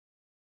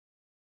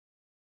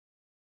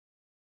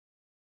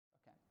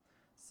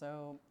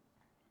So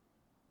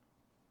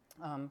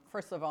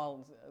first of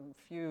all, a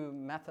few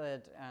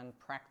method and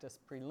practice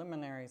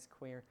preliminaries,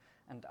 queer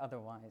and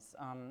otherwise.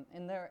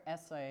 In their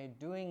essay,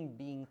 Doing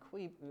Being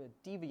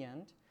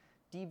Deviant,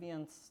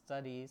 Deviant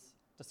Studies,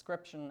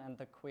 Description and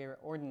the Queer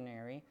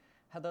Ordinary,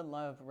 Heather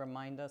Love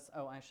remind us,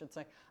 I should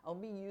say, I'll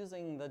be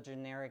using the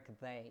generic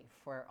they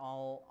for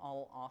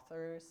all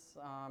authors,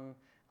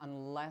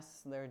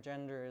 unless their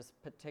gender is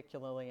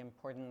particularly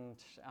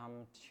important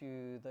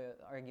to the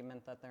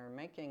argument that they're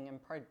making, in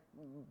part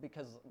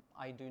because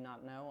I do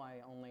not know.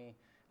 I only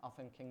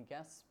often can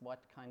guess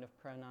what kind of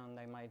pronoun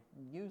they might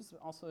use.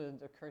 Also,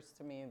 it occurs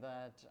to me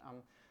that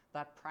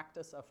that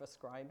practice of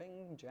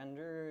ascribing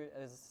gender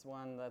is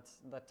one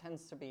that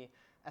tends to be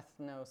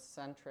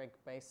ethnocentric,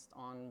 based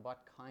on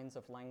what kinds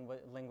of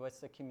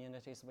linguistic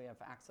communities we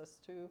have access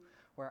to,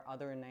 where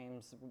other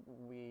names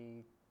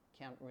we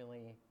can't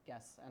really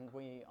guess. And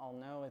we all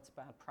know it's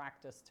bad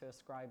practice to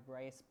ascribe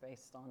race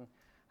based on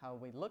how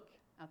we look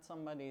at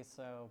somebody,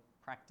 so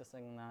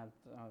practicing that,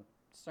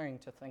 starting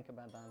to think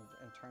about that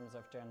in terms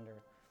of gender.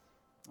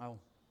 Oh,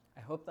 I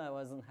hope that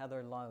wasn't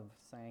Heather Love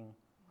saying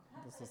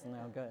this is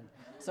no good.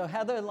 So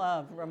Heather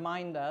Love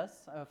remind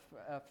us of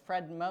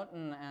Fred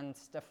Moten and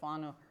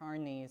Stefano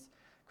Harney's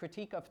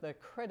critique of the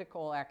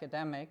critical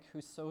academic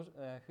who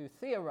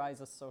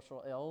theorizes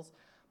social ills,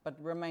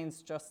 but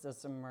remains just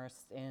as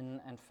immersed in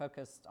and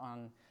focused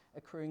on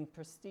accruing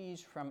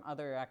prestige from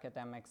other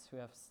academics who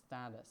have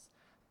status.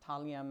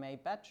 Talia May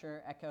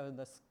Betcher echoed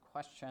this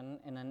question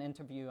in an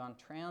interview on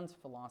trans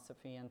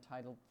philosophy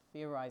entitled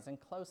Theorizing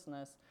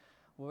Closeness,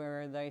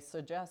 where they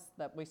suggest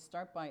that we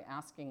start by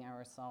asking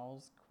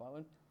ourselves,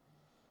 quote,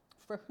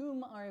 for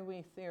whom are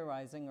we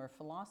theorizing or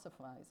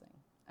philosophizing?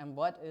 And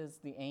what is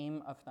the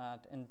aim of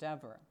that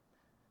endeavor?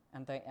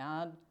 And they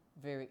add,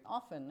 very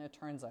often it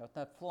turns out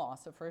that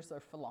philosophers are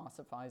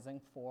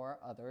philosophizing for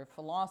other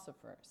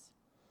philosophers.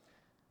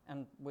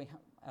 And we,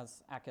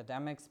 as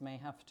academics, may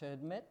have to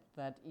admit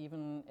that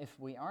even if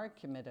we are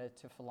committed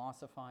to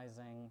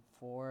philosophizing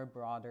for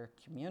broader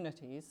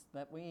communities,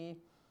 that we,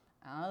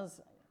 as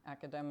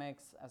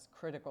academics, as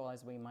critical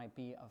as we might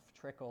be of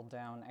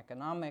trickle-down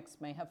economics,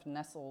 may have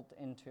nestled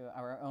into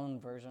our own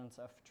versions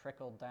of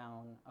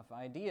trickle-down of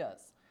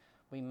ideas.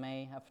 We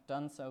may have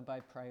done so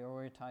by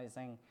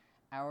prioritizing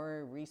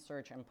our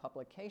research and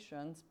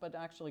publications, but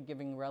actually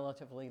giving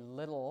relatively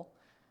little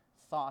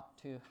thought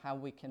to how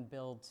we can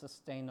build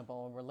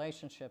sustainable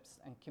relationships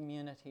and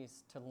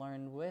communities to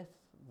learn with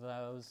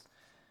those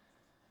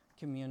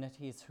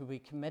communities who we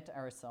commit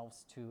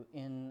ourselves to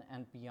in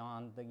and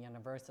beyond the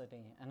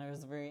university. And it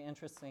was very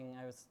interesting.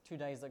 2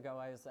 days ago,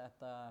 I was at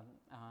the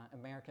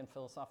American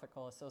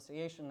Philosophical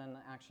Association, and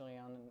actually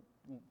on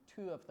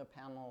 2 of the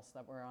panels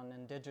that were on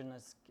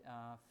indigenous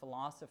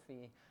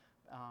philosophy,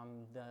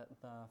 the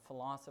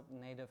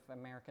Native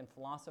American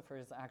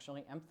philosophers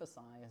actually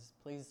emphasized,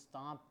 please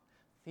stop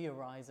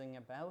theorizing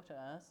about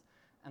us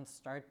and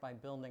start by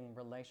building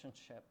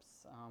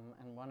relationships.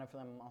 And one of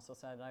them also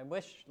said, I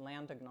wish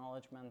land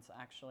acknowledgements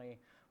actually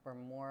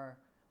were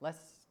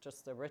less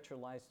just a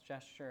ritualized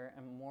gesture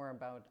and more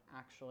about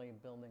actually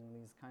building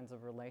these kinds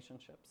of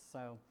relationships.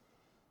 So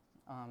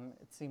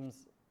it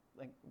seems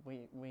like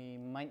we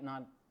might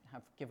not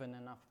have given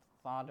enough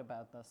thought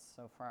about this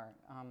so far.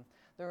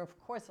 There are, of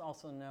course,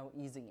 also no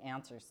easy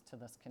answers to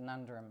this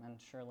conundrum, and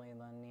surely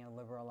the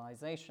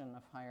neoliberalization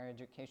of higher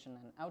education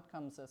and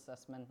outcomes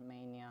assessment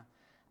mania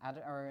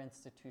at our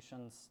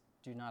institutions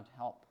do not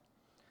help.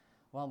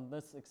 While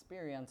this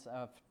experience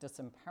of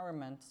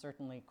disempowerment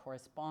certainly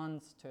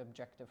corresponds to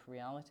objective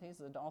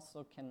realities, it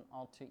also can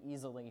all too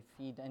easily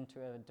feed into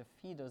a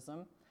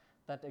defeatism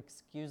that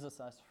excuses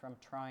us from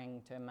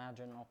trying to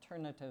imagine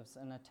alternatives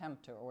and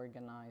attempt to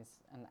organize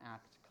and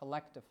act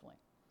collectively.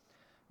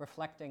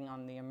 Reflecting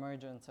on the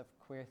emergence of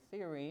queer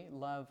theory,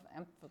 Love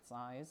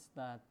emphasized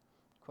that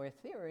queer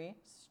theory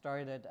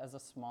started as a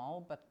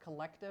small but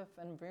collective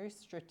and very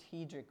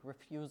strategic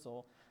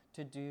refusal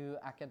to do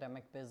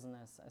academic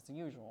business as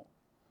usual.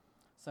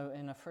 So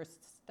in a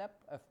first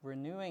step of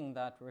renewing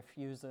that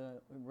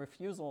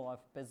refusal of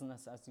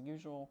business as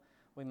usual,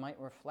 we might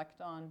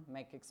reflect on,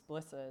 make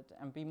explicit,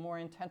 and be more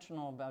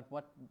intentional about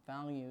what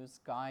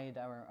values guide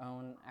our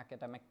own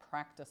academic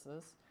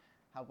practices,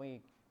 how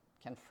we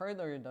can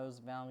further those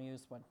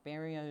values, what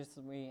barriers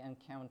we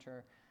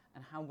encounter,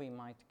 and how we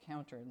might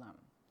counter them.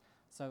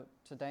 So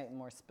today,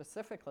 more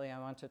specifically, I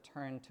want to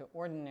turn to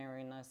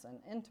ordinariness and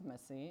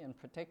intimacy in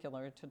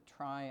particular to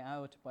try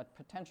out what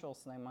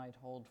potentials they might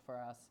hold for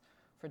us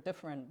for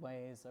different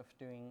ways of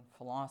doing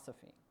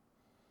philosophy.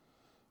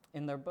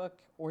 In their book,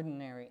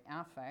 Ordinary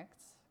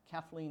Affects,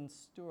 Kathleen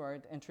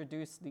Stewart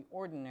introduced the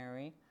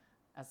ordinary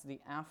as the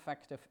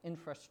affective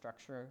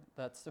infrastructure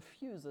that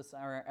suffuses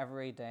our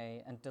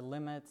everyday and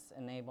delimits,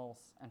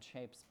 enables, and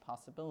shapes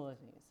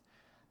possibilities.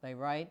 They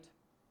write,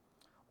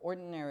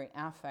 ordinary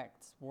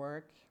affects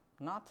work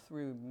not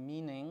through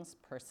meanings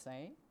per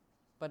se,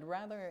 but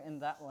rather in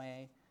that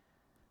way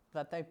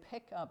that they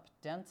pick up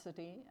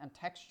density and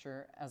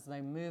texture as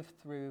they move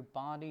through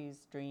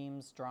bodies,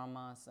 dreams,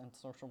 dramas, and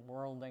social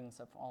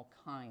worldings of all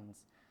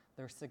kinds.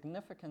 Their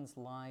significance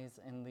lies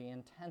in the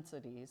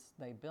intensities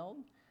they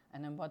build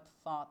and in what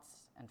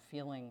thoughts and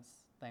feelings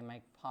they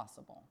make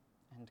possible,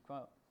 end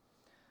quote.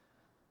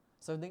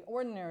 So the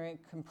ordinary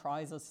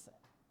comprises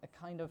a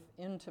kind of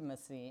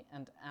intimacy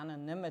and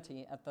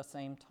anonymity at the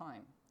same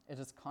time. It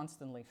is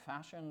constantly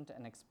fashioned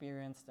and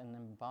experienced in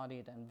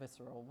embodied and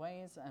visceral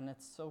ways, and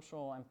its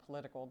social and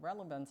political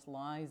relevance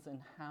lies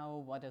in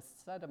how what is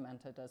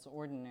sedimented as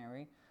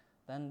ordinary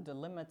then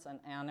delimits and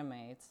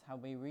animates how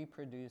we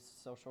reproduce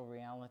social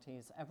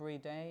realities every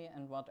day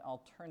and what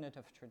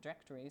alternative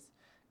trajectories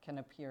can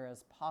appear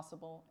as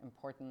possible,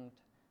 important,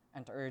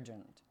 and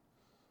urgent.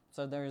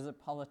 So there is a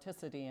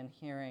politicity in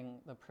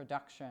hearing the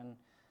production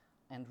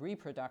and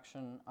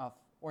reproduction of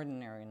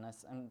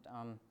ordinariness. And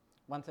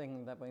one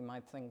thing that we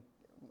might think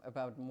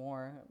about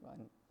more,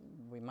 and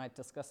we might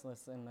discuss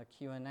this in the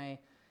Q&A,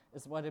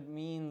 is what it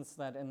means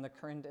that in the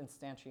current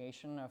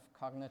instantiation of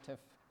cognitive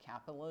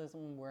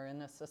capitalism, we're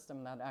in a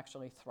system that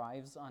actually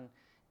thrives on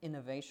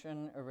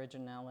innovation,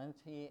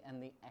 originality,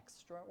 and the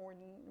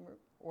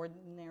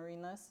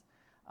extraordinariness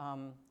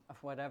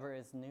of whatever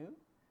is new,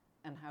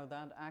 and how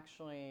that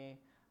actually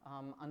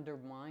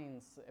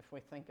undermines, if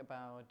we think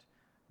about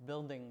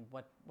building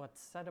what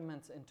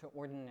sediments into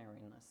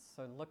ordinariness.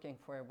 So looking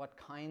for what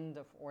kind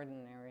of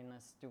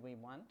ordinariness do we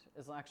want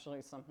is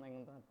actually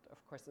something that,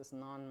 of course, is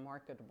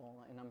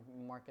non-marketable in a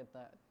market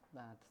that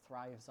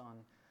thrives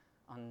on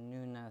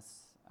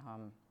newness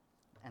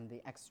and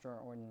the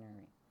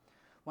extraordinary.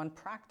 One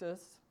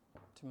practice,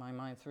 to my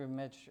mind, through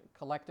which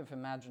collective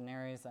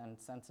imaginaries and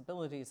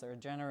sensibilities are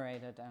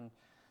generated and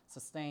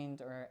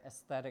sustained are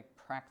aesthetic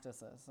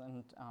practices.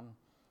 And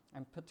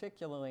I'm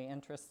particularly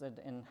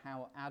interested in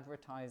how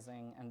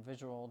advertising and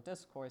visual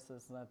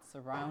discourses that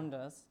surround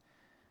us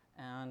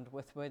and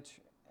with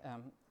which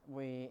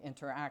we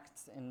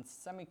interact in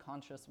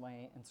semi-conscious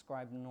way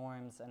inscribe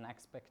norms and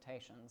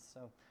expectations.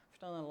 So I've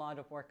done a lot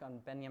of work on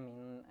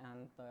Benjamin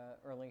and the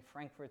early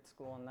Frankfurt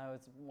School, and that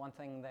was one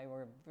thing they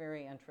were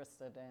very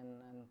interested in,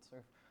 and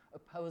sort of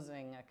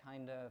opposing a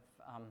kind of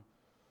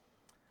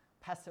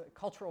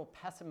cultural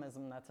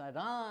pessimism that said,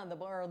 the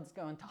world's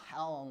going to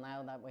hell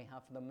now that we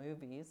have the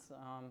movies,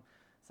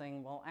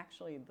 saying, well,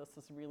 actually, this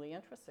is really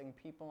interesting.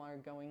 People are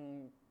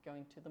going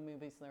to the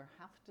movies, they're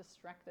half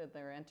distracted,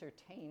 they're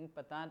entertained,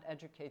 but that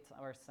educates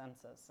our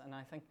senses. And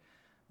I think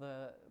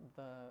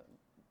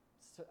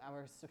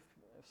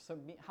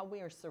how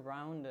we are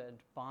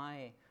surrounded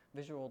by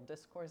visual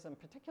discourse, and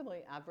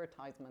particularly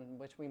advertisement,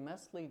 which we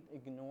mostly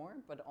ignore,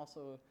 but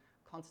also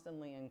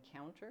constantly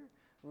encounter,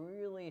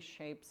 really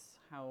shapes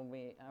how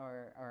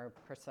our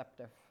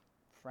perceptive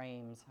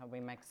frames, how we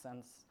make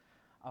sense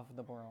of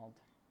the world.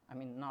 I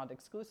mean, not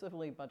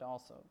exclusively, but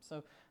also.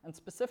 So, and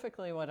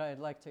specifically what I'd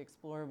like to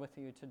explore with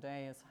you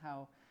today is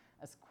how,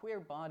 as queer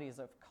bodies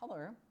of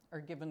color are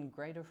given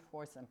greater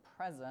force and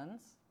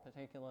presence,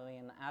 particularly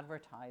in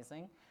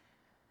advertising,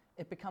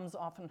 it becomes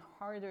often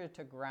harder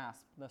to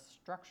grasp the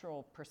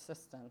structural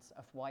persistence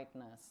of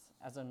whiteness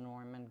as a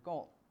norm and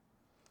goal.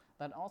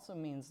 That also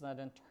means that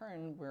in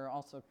turn, we're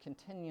also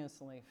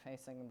continuously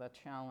facing the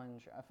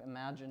challenge of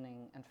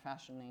imagining and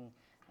fashioning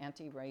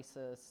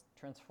anti-racist,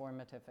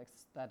 transformative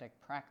aesthetic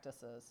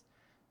practices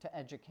to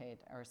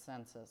educate our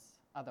senses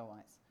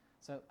otherwise.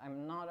 So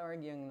I'm not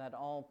arguing that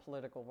all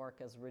political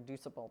work is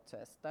reducible to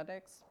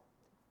aesthetics.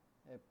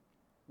 It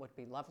would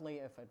be lovely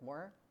if it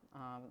were,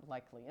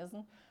 likely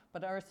isn't.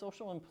 But our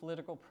social and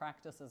political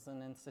practices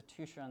and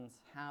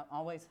institutions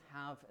always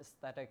have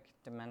aesthetic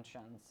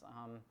dimensions.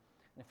 And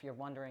if you're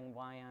wondering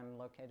why I'm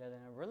located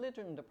in a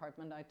religion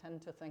department, I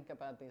tend to think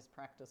about these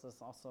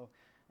practices also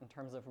in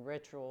terms of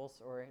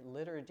rituals or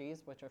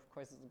liturgies, which of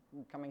course is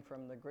coming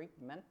from the Greek,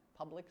 meant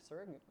public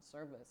service,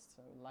 so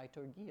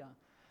liturgia.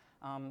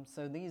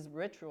 So these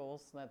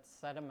rituals that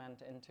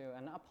sediment into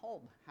and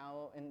uphold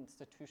how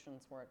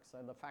institutions work.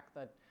 So the fact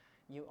that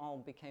you all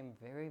became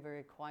very,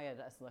 very quiet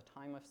as the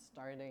time of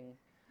starting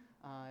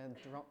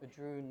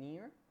drew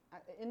near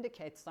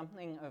indicates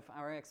something of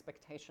our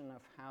expectation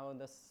of how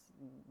this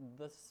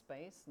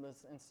space,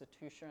 this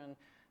institution,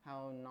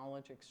 how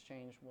knowledge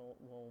exchange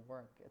will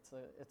work. It's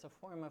a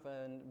form of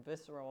a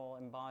visceral,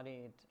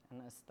 embodied,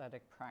 and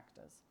aesthetic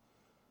practice.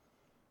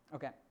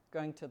 Okay,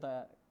 going to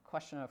the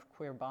question of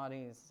queer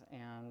bodies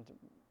and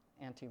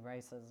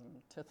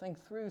anti-racism. To think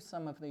through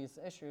some of these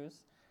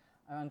issues,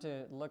 I want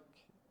to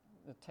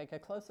take a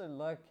closer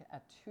look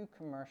at two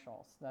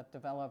commercials that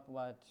develop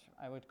what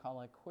I would call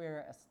a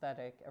queer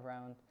aesthetic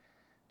around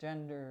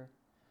gender,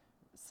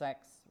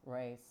 sex,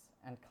 race,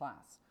 and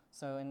class.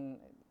 So in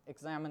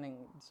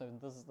examining, so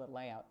this is the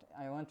layout.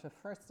 I want to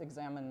first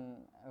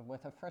examine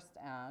with a first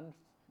ad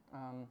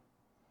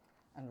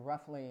and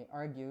roughly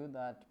argue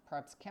that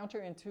perhaps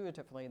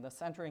counterintuitively, the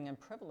centering and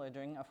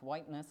privileging of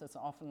whiteness is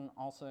often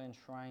also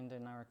enshrined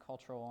in our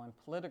cultural and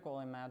political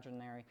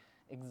imaginary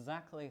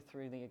exactly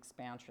through the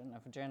expansion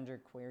of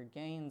genderqueer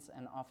gains,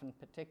 and often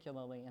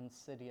particularly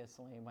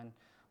insidiously when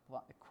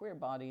queer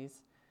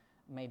bodies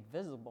made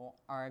visible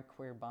are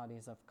queer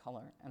bodies of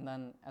color. And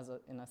then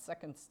in a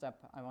second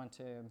step, I want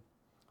to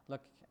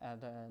look at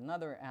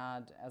another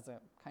ad as a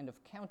kind of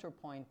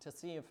counterpoint to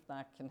see if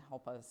that can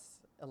help us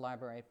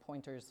elaborate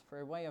pointers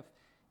for a way of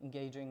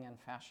engaging and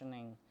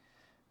fashioning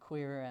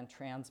queer and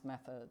trans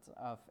methods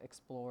of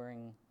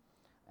exploring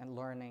and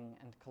learning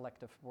and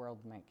collective world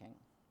making.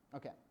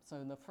 Okay,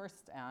 so the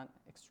first ad,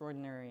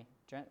 extraordinary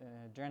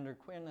gender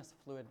queerness,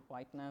 fluid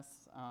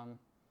whiteness,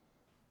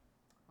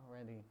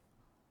 already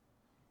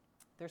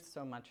there's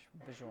so much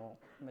visual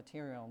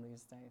material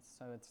these days,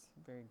 so it's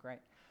very great.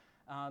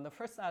 The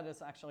first ad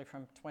is actually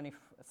from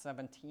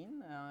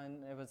 2017,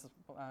 and it was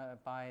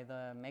by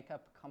the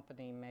makeup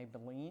company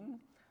Maybelline,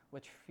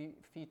 which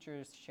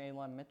features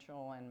Shayla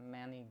Mitchell and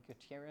Manny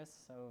Gutierrez.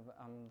 So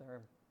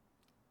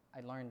I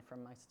learned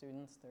from my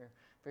students, they're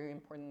very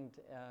important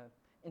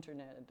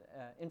internet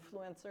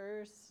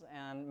influencers,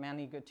 and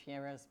Manny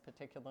Gutierrez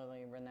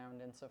particularly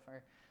renowned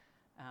insofar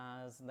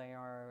as they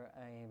are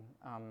a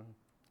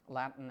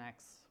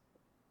Latinx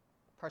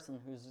person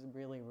who's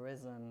really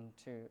risen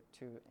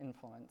to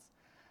influence.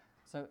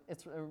 So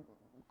it's a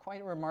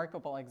quite a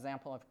remarkable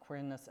example of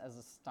queerness as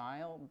a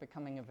style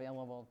becoming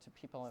available to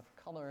people of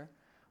color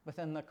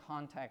within the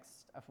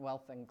context of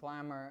wealth and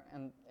glamour.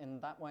 And in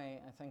that way,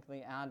 I think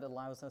the ad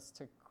allows us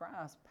to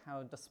grasp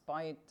how,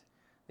 despite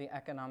the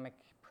economic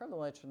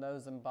privilege,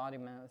 those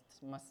embodiments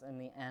must in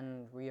the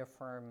end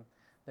reaffirm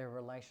their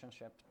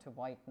relationship to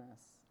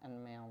whiteness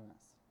and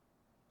maleness.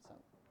 So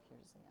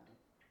here's the ad.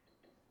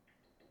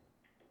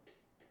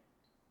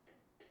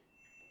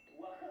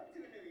 Welcome to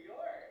New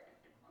York.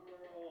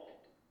 Girl,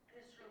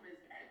 this room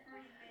is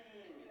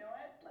everything. You know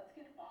what? Let's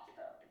get bossed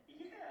up.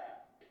 Yeah.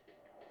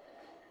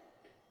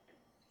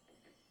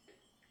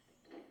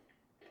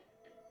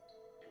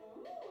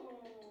 Ooh.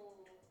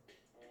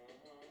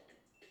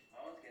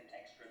 Mama's getting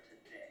extra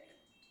today.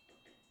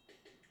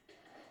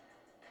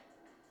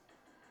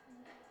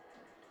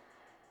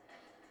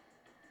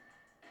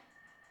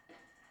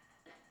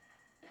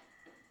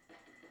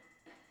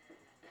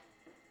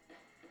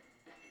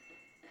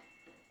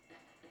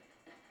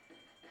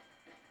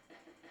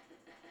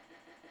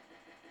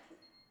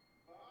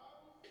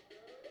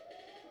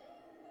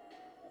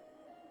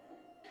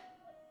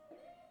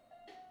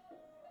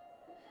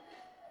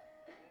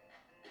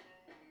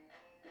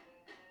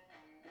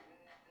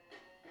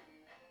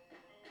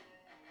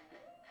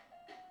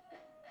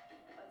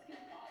 Let's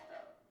get bossed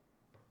up.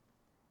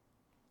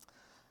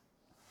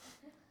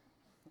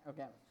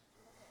 Okay.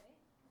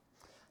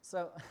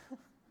 So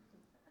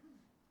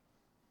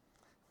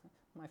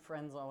my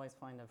friends always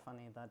find it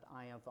funny that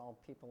I, of all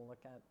people,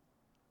 look at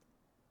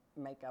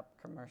makeup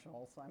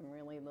commercials. I'm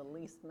really the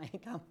least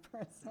makeup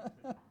person.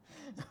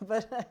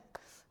 But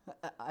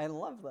I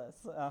love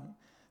this.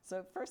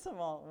 So first of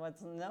all,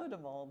 what's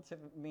notable to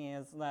me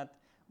is that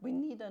we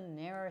need a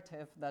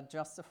narrative that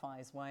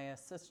justifies why a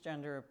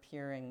cisgender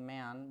appearing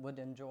man would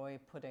enjoy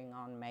putting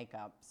on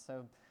makeup.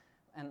 So,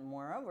 and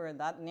moreover,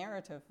 that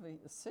narrative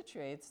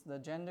situates the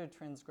gender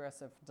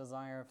transgressive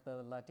desire of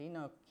the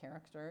Latino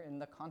character in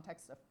the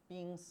context of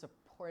being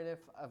supportive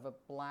of a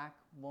black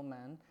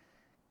woman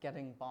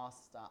getting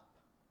bossed up.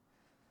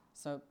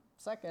 So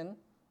second,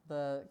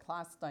 the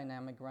class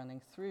dynamic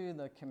running through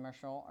the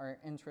commercial are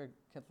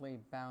intricately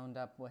bound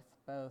up with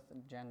both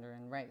gender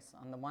and race.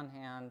 On the one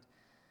hand,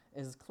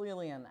 is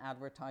clearly an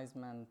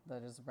advertisement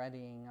that is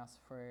readying us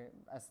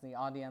as the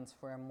audience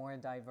for a more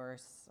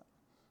diverse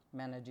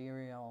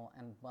managerial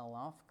and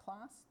well-off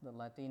class. The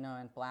Latino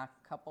and black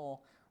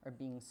couple are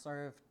being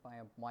served by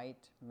a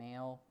white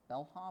male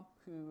bellhop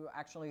who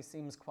actually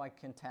seems quite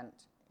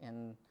content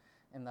in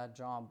that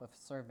job of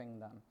serving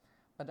them.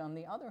 But on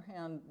the other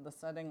hand, the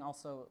setting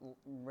also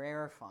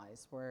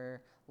rarefies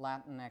where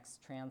Latinx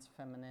trans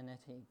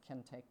femininity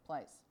can take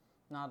place.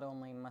 Not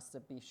only must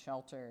it be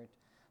sheltered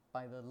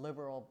by the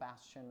liberal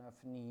bastion of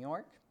New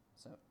York,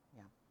 so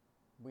yeah,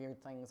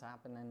 weird things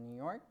happen in New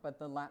York, but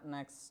the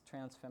Latinx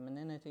trans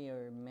femininity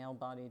or male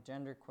body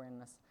gender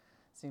queerness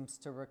seems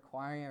to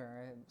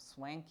require a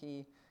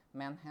swanky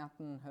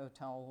Manhattan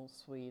hotel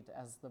suite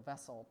as the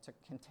vessel to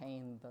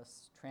contain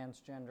this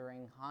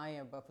transgendering high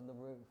above the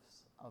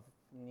roofs of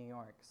New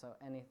York, so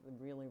anything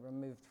really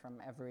removed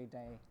from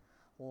everyday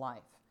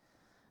life.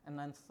 And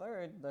then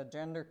third, the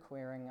gender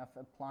queering of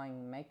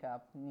applying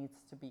makeup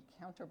needs to be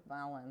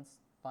counterbalanced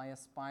by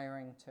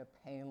aspiring to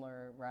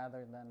paler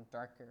rather than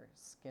darker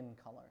skin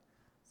color.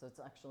 So it's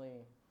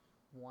actually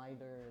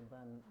wider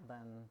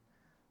than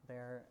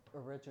their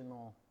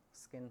original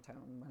skin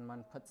tone when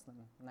one puts them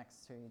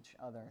next to each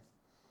other.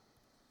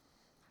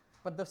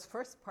 But this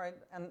first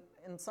part, and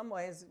in some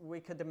ways we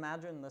could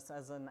imagine this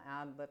as an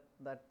ad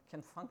that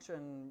can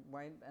function,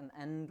 right, an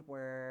end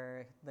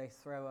where they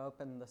throw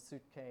open the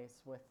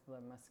suitcase with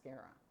the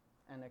mascara.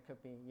 And it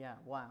could be, yeah,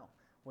 wow,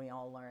 we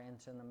all are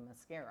into the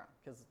mascara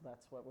because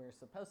that's what we're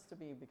supposed to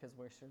be because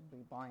we should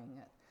be buying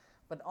it.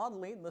 But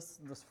oddly, this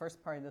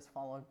first part is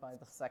followed by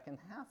the second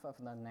half of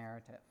the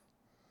narrative.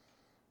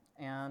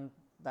 And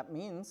that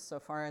means, so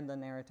far the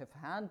narrative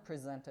had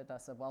presented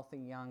us a wealthy,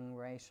 young,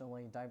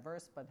 racially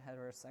diverse but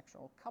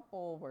heterosexual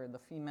couple where the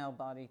female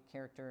body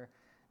character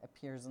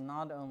appears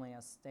not only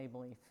as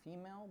stably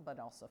female, but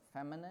also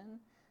feminine,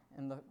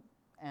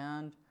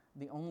 and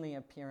the only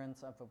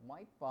appearance of a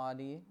white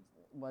body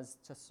was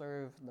to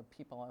serve the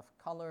people of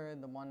color.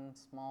 The one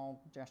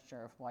small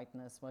gesture of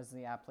whiteness was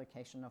the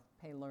application of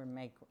paler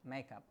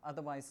makeup.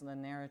 Otherwise, the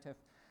narrative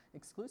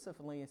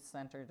exclusively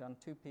centered on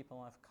two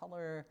people of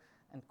color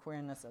and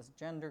queerness as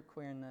gender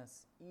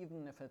queerness,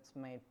 even if it's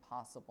made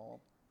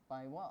possible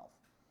by wealth.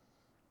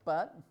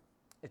 But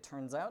it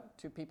turns out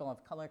two people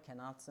of color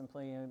cannot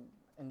simply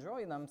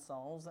enjoy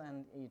themselves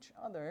and each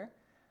other.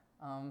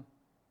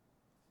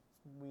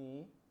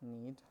 We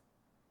need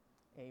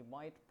a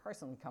white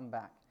person come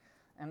back.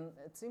 And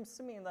it seems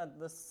to me that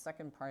this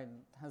second part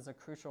has a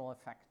crucial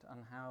effect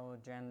on how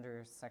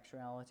gender,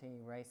 sexuality,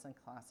 race, and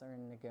class are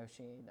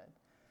negotiated.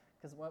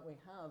 Because what we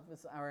have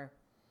is our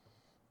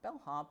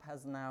bellhop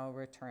has now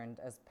returned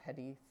as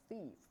petty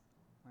thief,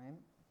 right?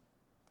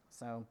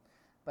 So,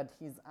 but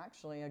he's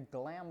actually a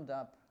glammed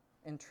up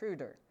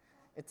intruder.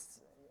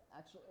 It's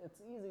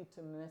easy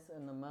to miss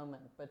in the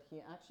moment, but he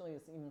actually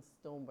is even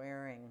still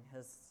wearing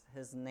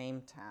his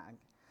name tag.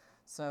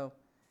 So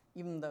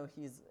even though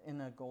he's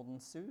in a golden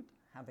suit,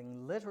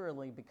 having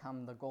literally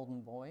become the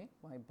golden boy,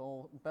 why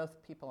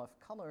both people of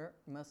color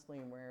mostly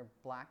wear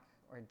black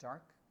or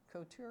dark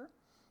couture,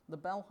 the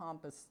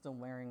bellhop is still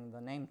wearing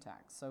the name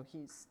tag. So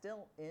he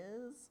still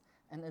is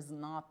and is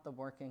not the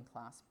working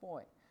class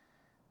boy.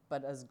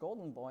 But as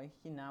golden boy,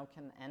 he now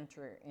can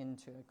enter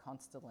into a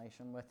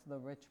constellation with the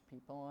rich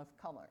people of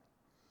color.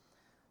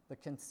 The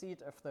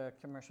conceit of the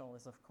commercial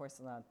is, of course,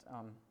 that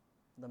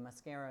the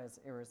mascara is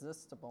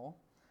irresistible,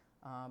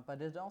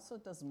 but it also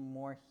does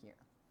more here.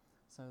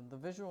 So the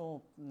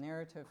visual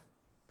narrative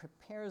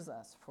prepares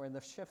us for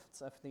the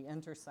shifts of the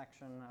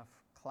intersection of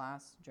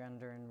class,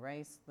 gender, and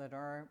race that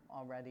are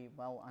already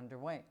well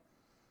underway.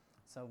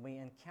 So we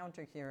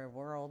encounter here a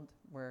world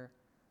where,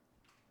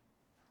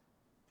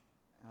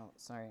 oh,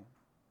 sorry,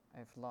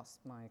 I've lost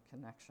my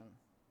connection.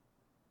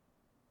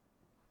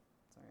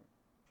 Sorry.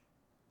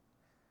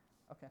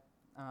 Okay.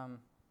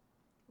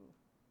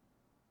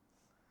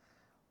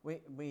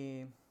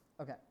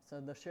 Okay, so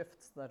the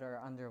shifts that are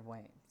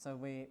underway. So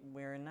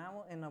we're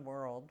now in a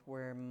world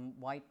where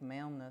white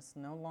maleness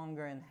no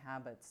longer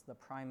inhabits the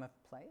prime of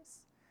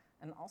place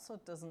and also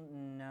doesn't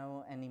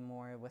know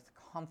anymore with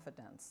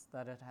confidence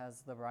that it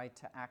has the right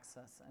to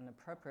access and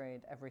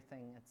appropriate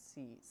everything it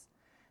sees.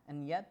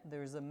 And yet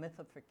there's a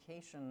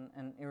mythification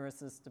and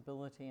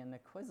irresistibility and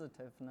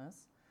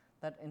acquisitiveness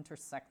that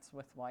intersects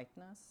with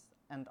whiteness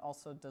and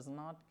also does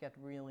not get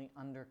really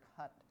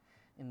undercut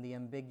in the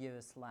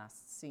ambiguous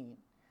last scene.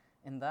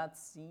 In that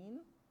scene,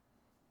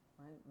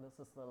 right, this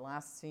is the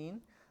last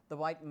scene, the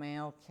white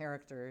male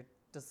character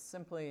just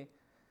simply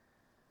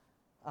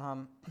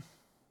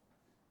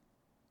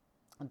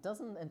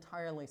doesn't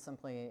entirely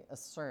simply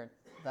assert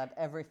that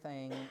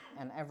everything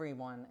and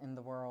everyone in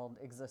the world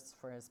exists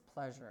for his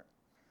pleasure.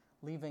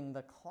 Leaving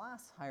the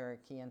class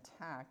hierarchy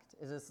intact,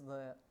 it is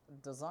the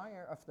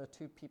desire of the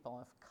two people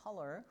of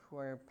color who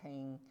are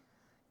paying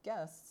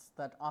guests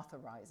that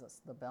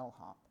authorizes the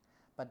bellhop.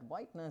 But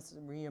whiteness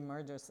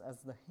reemerges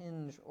as the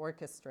hinge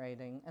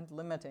orchestrating and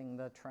limiting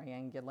the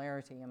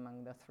triangularity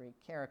among the three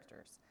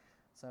characters.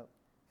 So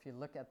if you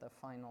look at the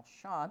final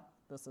shot,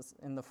 this is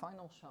in the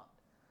final shot.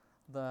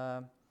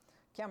 The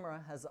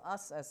camera has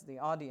us as the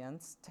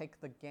audience take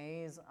the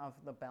gaze of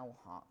the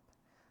bellhop.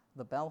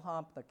 The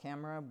bellhop, the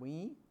camera,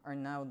 we are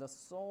now the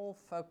sole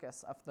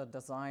focus of the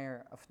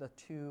desire of the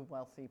two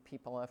wealthy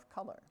people of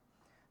color.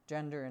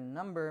 Gender and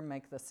number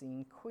make the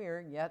scene queer,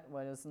 yet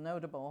what is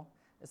notable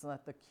is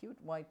that the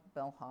cute white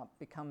bellhop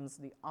becomes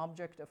the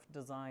object of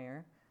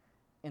desire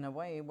in a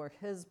way where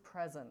his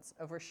presence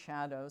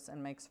overshadows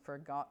and makes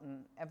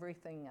forgotten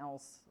everything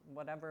else,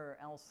 whatever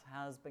else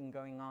has been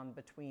going on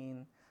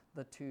between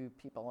the two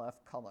people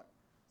of color.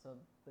 So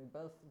they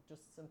both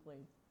just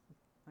simply,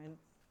 right,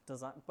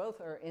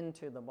 both are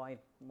into the white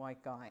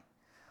guy.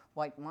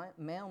 White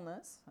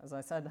maleness, as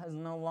I said, has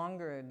no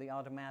longer the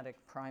automatic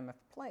prime of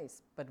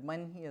place, but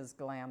when he is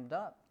glammed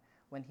up,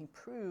 when he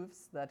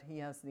proves that he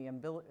has the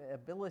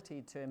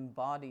ability to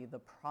embody the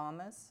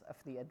promise of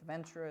the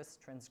adventurous,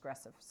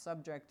 transgressive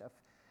subject of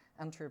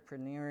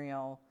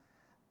entrepreneurial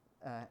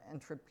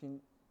entrepreneurship,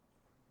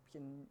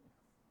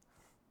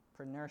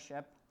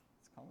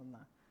 let's call him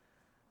that.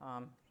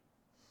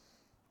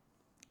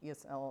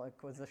 ESL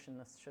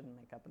acquisitionists shouldn't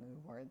make up new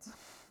words.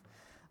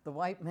 The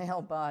white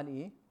male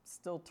body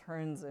still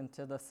turns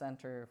into the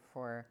center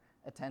for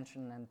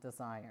attention and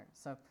desire.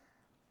 So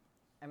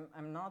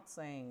I'm not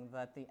saying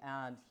that the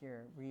ad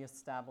here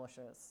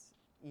reestablishes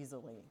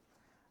easily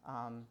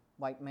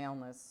white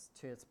maleness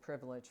to its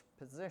privileged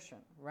position.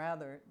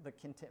 Rather,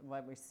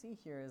 what we see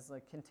here is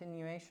a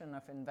continuation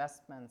of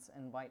investments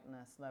in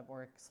whiteness that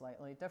work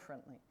slightly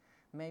differently,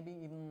 maybe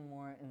even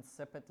more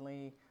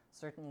insipidly,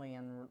 certainly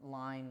in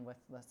line with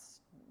the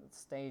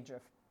stage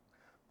of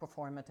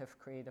performative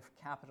creative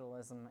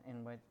capitalism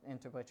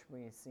into which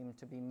we seem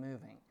to be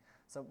moving.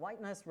 So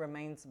whiteness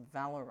remains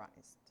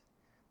valorized,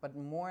 but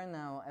more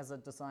now as a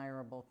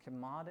desirable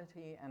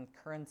commodity and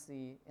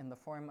currency in the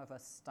form of a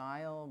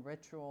style,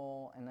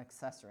 ritual, and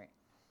accessory.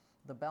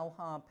 The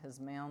bellhop, his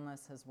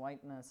maleness, his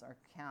whiteness are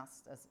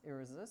cast as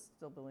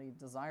irresistibly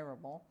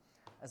desirable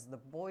as the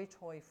boy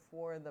toy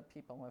for the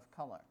people of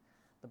color.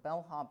 The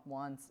bellhop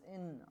wants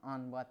in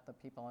on what the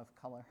people of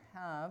color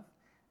have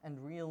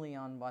and really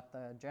on what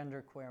the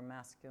genderqueer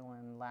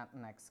masculine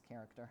Latinx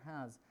character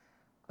has,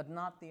 but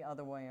not the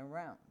other way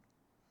around.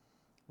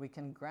 We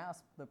can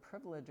grasp the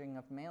privileging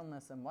of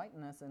maleness and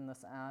whiteness in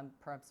this ad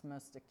perhaps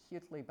most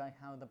acutely by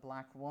how the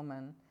black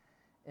woman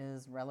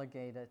is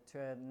relegated to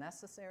a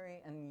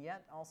necessary and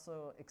yet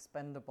also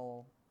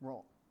expendable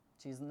role.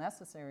 She's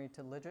necessary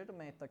to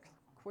legitimate the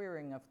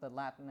queering of the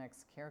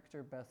Latinx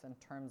character both in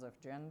terms of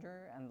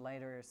gender and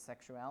later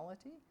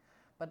sexuality,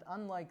 but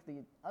unlike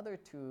the other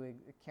two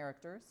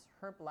characters,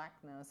 her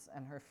blackness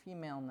and her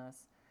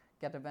femaleness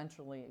get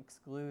eventually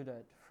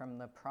excluded from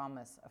the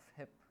promise of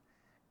hip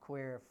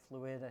queer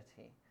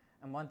fluidity.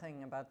 And one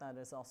thing about that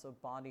is also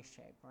body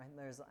shape, right?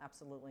 There's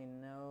absolutely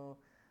no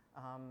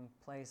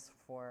place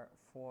for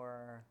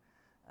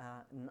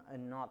a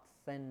not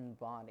thin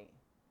body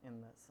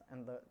in this.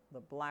 And the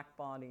black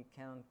body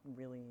can't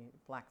really,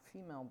 black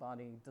female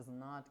body does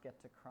not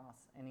get to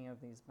cross any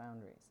of these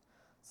boundaries.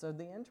 So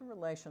the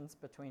interrelations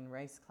between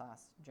race,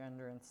 class,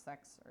 gender, and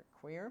sex are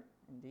queer,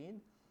 indeed.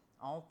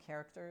 All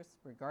characters,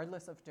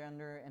 regardless of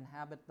gender,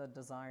 inhabit the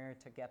desire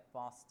to get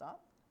bossed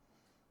up.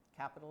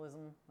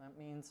 Capitalism, that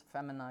means,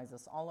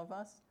 feminizes all of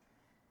us,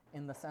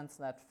 in the sense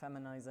that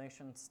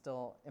feminization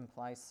still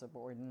implies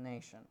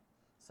subordination.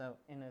 So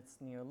in its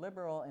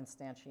neoliberal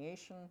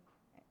instantiation,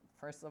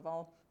 first of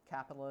all,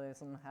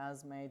 capitalism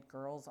has made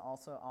girls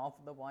also of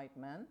the white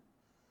men.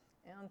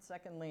 And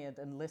secondly, it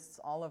enlists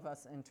all of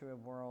us into a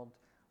world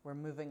where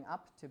moving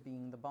up to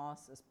being the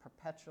boss is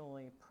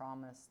perpetually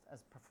promised as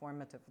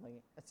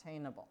performatively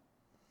attainable.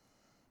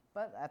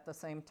 But at the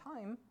same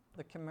time,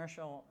 the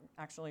commercial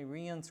actually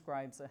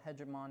reinscribes a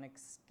hegemonic,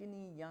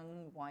 skinny,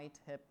 young, white,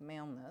 hip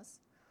maleness,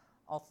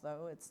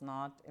 although it's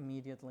not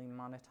immediately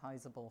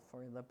monetizable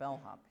for the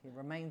bellhop. He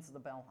remains the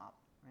bellhop,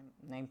 right?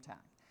 Name tag.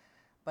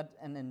 But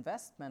an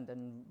investment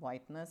in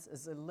whiteness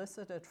is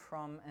elicited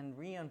from and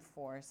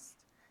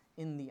reinforced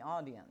in the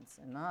audience,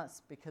 in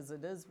us, because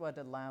it is what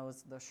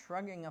allows the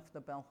shrugging of the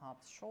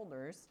bellhop's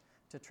shoulders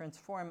to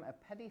transform a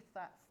petty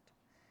theft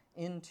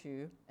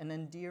into an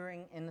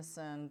endearing,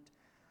 innocent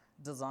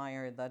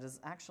desire that is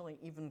actually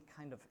even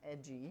kind of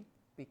edgy,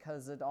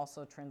 because it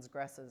also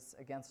transgresses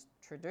against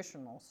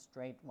traditional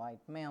straight white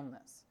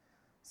maleness.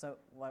 So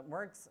what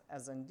works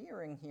as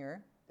endearing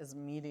here is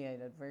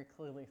mediated very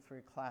clearly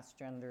through class,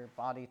 gender,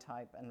 body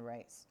type, and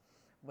race,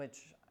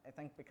 which I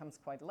think becomes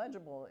quite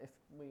legible if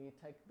we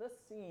take this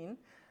scene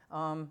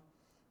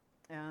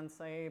and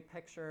say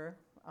picture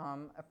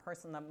a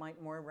person that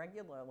might more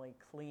regularly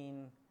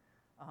clean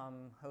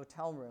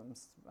hotel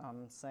rooms,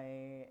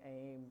 say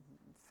a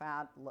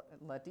fat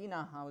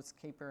Latina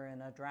housekeeper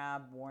in a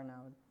drab,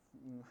 worn-out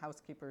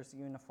housekeeper's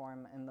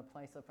uniform in the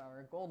place of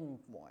our golden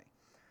boy.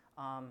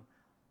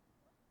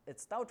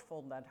 It's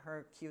doubtful that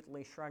her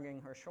cutely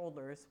shrugging her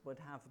shoulders would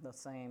have the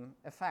same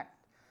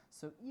effect.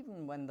 So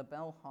even when the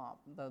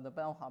bellhop, though the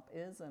bellhop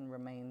is and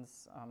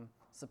remains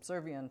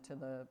subservient to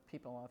the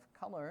people of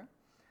color,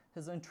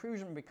 his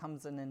intrusion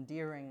becomes an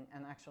endearing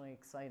and actually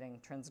exciting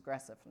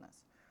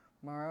transgressiveness.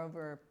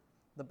 Moreover,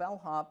 the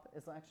bellhop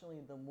is actually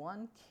the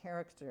one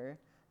character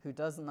who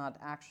does not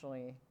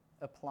actually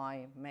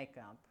apply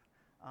makeup.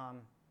 I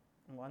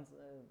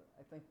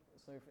think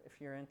so if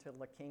you're into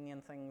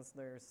Lacanian things,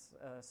 there's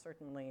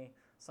certainly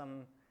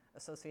some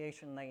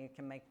association that you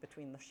can make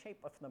between the shape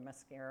of the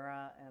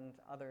mascara and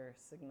other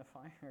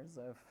signifiers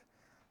of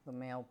the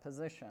male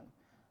position.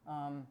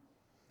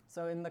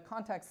 So in the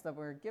context that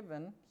we're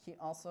given, he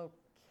also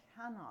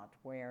cannot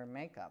wear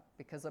makeup,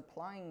 because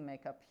applying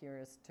makeup here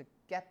is to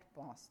get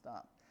bossed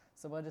up.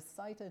 So what is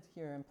cited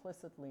here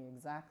implicitly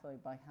exactly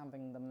by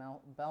having the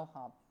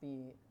bellhop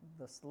be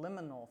this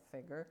liminal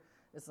figure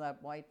is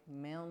that white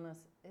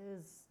maleness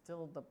is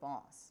still the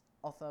boss,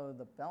 although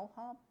the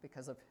bellhop,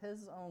 because of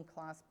his own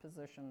class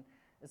position,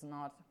 is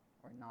not,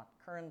 or not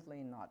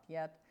currently, not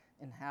yet,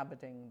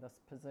 inhabiting this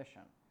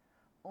position.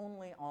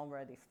 Only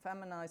already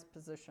feminized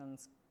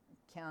positions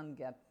can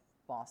get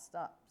bossed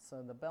up.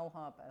 So the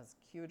bellhop, as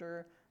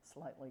cuter,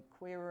 slightly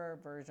queerer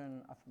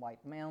version of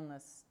white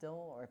maleness,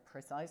 still, or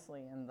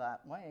precisely in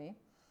that way,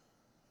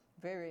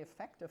 very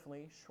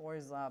effectively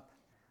shores up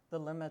the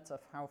limits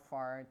of how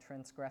far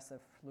transgressive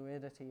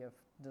fluidity of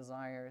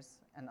desires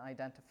and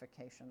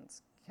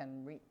identifications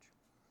can reach.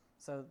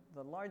 So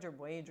the larger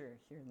wager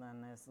here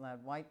then is that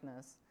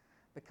whiteness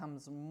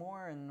becomes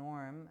more a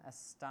norm as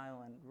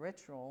style and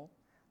ritual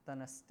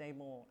than a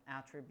stable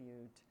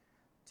attribute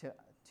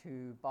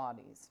to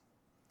bodies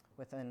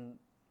within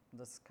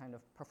this kind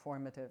of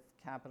performative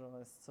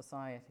capitalist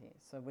society.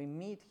 So we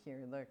meet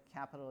here the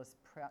capitalist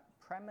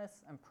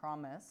premise and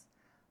promise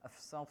of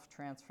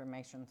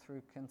self-transformation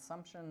through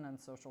consumption and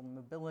social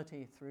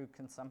mobility through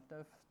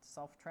consumptive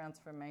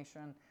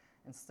self-transformation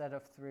instead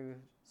of through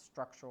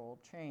structural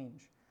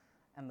change.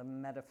 And the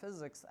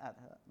metaphysics at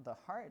the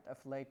heart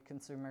of late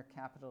consumer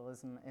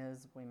capitalism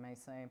is, we may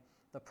say,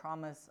 the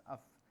promise of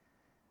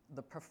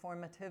the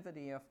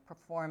performativity of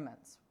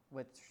performance,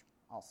 which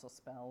also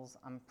spells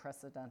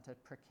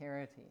unprecedented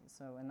precarity.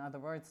 So in other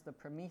words, the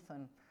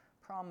Promethean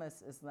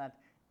promise is that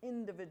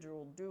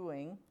individual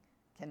doing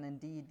can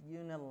indeed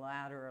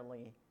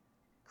unilaterally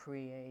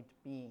create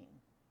being.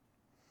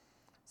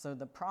 So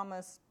the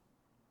promise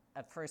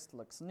at first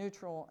looks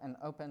neutral and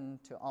open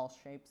to all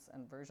shapes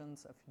and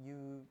versions of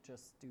you,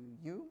 just do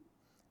you.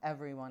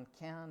 Everyone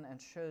can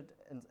and should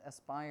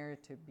aspire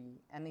to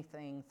be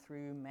anything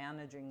through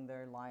managing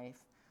their life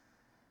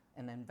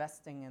and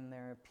investing in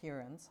their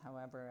appearance.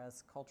 However,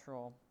 as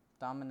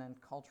dominant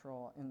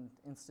cultural and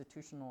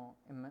institutional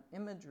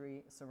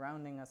imagery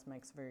surrounding us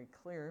makes very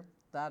clear,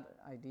 that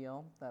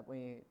ideal that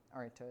we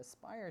are to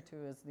aspire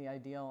to is the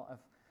ideal of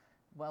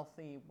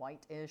wealthy,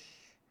 white-ish,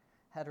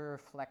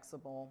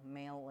 heteroflexible,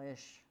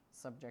 male-ish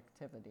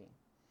subjectivity.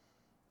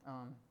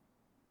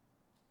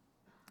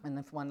 And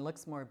if one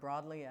looks more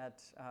broadly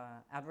at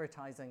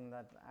advertising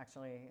that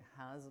actually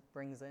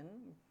brings in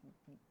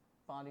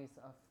bodies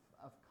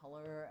of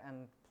color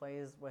and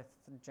plays with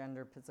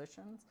gender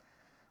positions,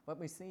 what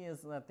we see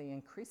is that the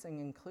increasing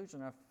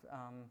inclusion of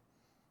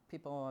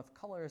people of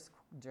color's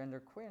gender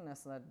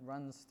queerness that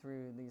runs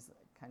through these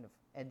kind of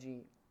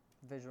edgy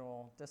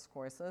visual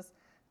discourses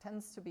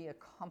tends to be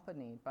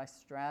accompanied by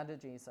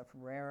strategies of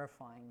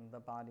rarefying the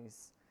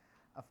bodies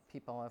of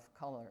people of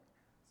color.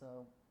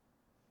 So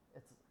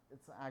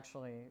it's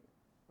actually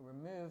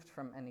removed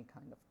from any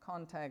kind of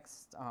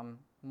context.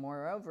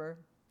 Moreover,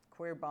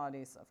 queer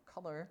bodies of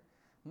color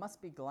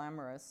must be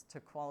glamorous to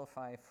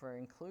qualify for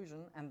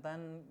inclusion, and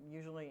then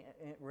usually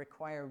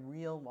require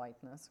real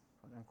whiteness,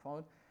 quote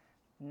unquote,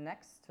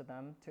 next to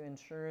them to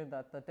ensure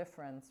that the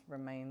difference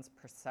remains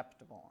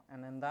perceptible.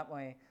 And in that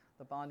way,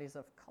 the bodies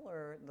of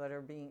color that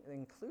are being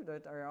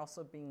included are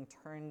also being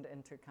turned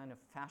into kind of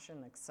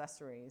fashion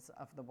accessories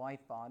of the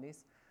white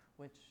bodies,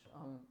 which,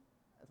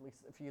 at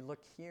least if you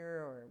look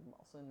here or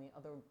also in the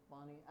other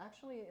body,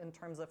 actually in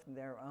terms of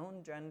their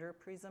own gender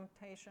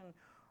presentation,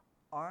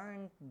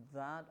 aren't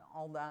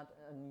all that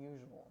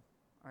unusual,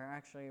 are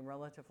actually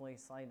relatively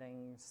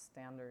citing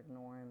standard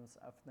norms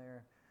of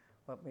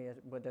what we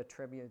would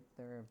attribute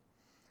their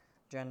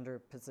gender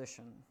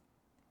position.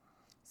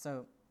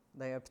 So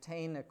they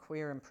obtain a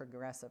queer and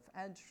progressive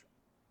edge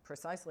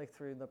precisely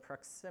through the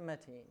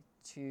proximity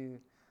to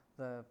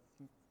the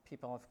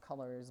people of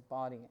color's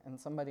body. And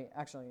somebody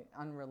actually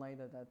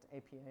unrelated at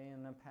APA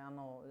in a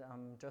panel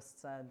just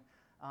said,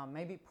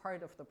 maybe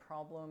part of the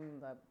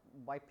problem that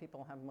white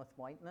people have with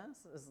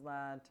whiteness is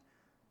that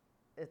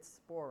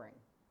it's boring.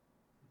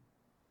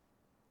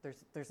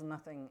 There's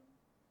nothing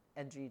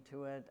edgy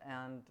to it,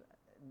 and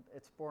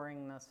its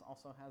boringness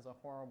also has a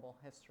horrible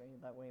history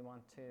that we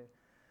want to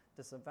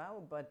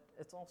disavow, but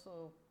it's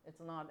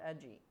not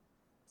edgy.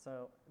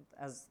 So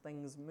as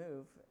things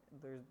move,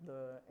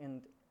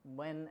 and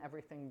when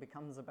everything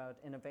becomes about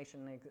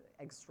innovation and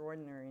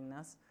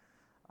extraordinariness,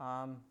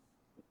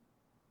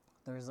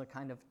 there's a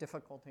kind of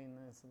difficulty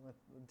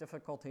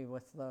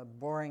with the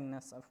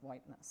boringness of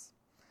whiteness.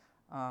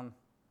 I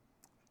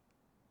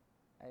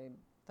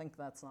think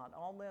that's not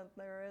all that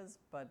there is,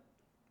 but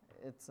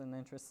it's an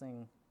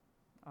interesting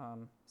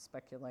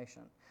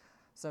speculation.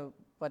 So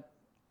what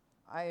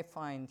I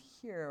find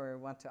here, or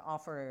want to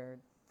offer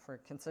for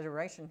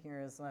consideration here,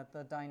 is that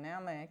the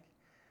dynamic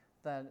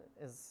that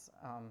is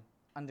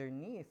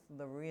underneath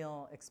the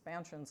real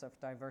expansions of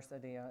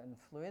diversity and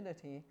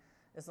fluidity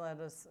is that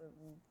a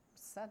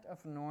set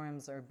of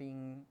norms are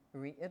being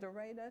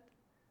reiterated,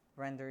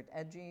 rendered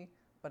edgy,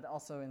 but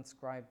also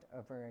inscribed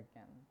over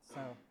again. So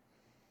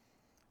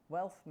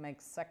wealth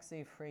makes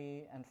sexy,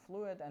 free, and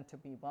fluid, and to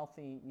be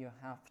wealthy, you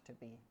have to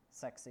be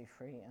sexy,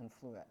 free, and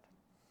fluid.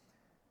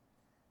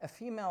 A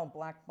female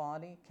black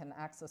body can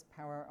access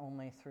power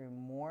only through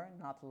more,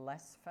 not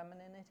less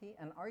femininity,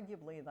 and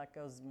arguably that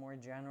goes more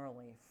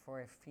generally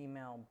for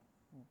female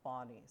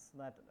bodies,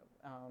 that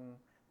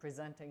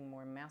presenting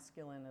more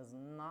masculine is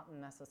not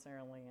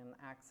necessarily an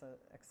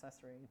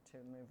accessory to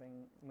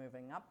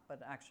moving up,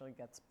 but actually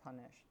gets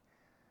punished.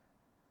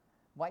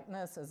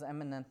 Whiteness is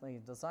eminently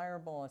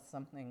desirable as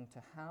something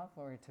to have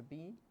or to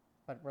be,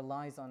 but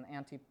relies on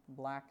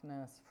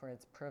anti-blackness for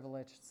its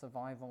privileged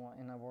survival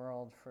in a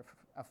world for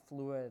a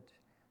fluid,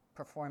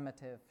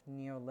 performative,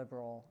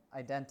 neoliberal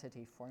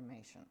identity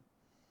formation.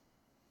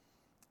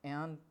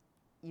 And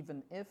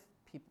even if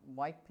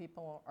white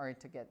people are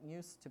to get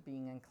used to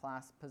being in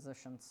class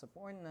positions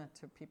subordinate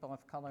to people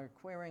of color,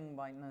 queering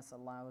whiteness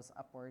allows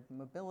upward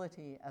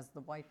mobility, as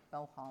the white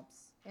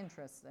bellhop's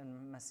interest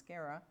in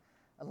mascara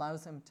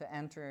allows him to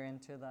enter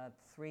into that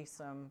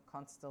threesome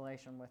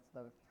constellation with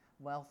the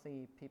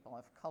wealthy people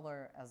of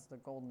color as the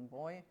golden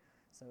boy,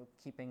 so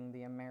keeping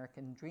the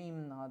American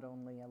dream not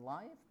only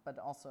alive, but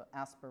also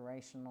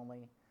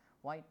aspirationally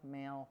white,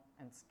 male,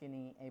 and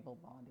skinny,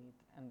 able-bodied,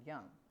 and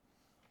young.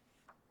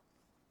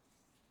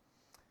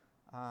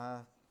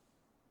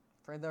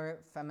 Further,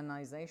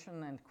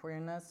 feminization and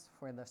queerness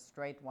for the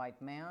straight white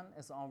man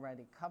is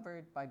already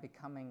covered by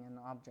becoming an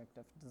object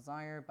of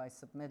desire, by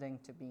submitting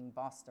to being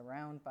bossed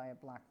around by a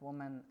black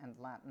woman and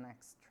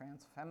Latinx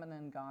trans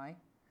feminine guy,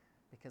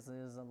 because it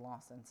is a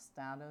loss in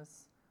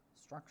status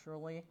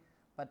structurally,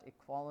 but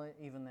equality,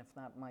 even if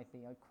that might be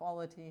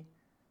equality,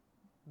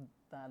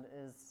 that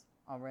is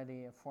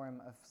already a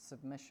form of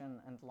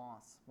submission and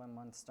loss when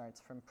one starts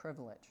from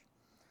privilege.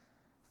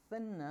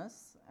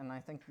 Thinness, and I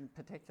think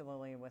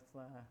particularly with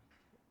the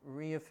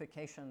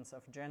reifications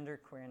of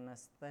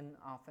genderqueerness, then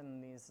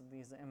often these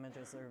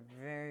images are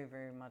very,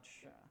 very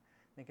much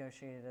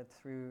negotiated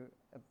through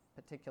a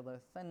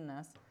particular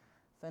thinness.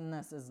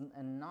 Thinness is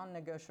a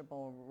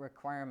non-negotiable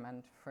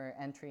requirement for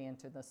entry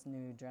into this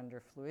new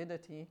gender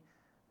fluidity,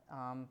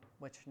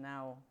 which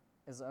now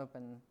is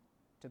open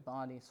to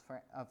bodies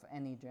of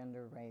any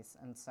gender, race,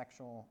 and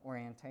sexual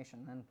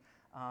orientation. And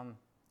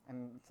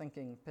I'm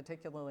thinking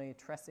particularly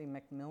Tressie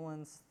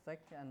McMillan's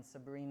Thick and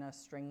Sabrina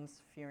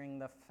String's Fearing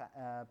the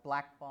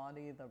Black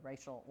Body, the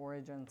racial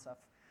origins of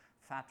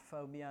fat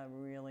phobia,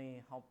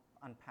 really help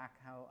unpack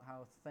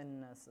how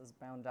thinness is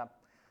bound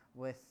up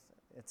with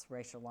its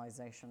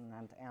racialization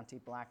and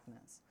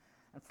anti-blackness.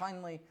 And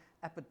finally,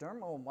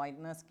 epidermal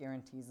whiteness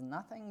guarantees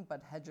nothing,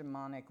 but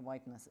hegemonic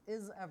whiteness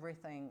is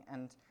everything,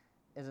 and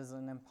it is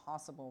an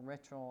impossible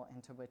ritual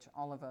into which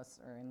all of us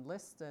are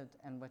enlisted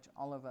and which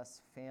all of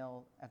us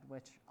fail, at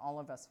which all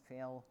of us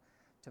fail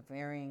to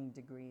varying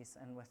degrees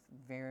and with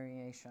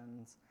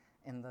variations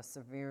in the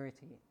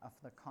severity of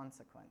the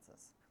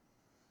consequences.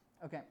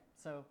 Okay,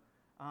 so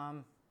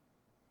I'm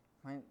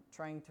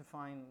trying to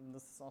find,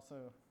 this is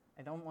also,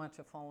 I don't want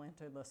to fall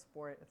into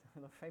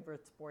the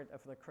favorite sport of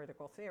the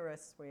critical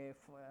theorists. We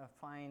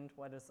find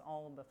what is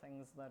all the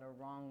things that are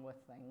wrong with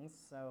things.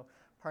 So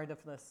part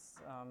of this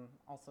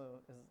also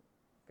is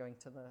going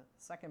to the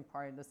second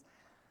part is,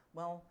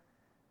 well,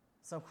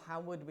 so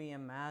how would we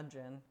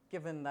imagine,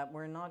 given that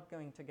we're not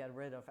going to get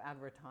rid of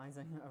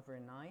advertising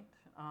overnight,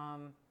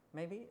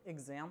 maybe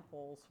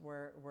examples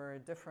where a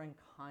different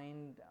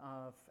kind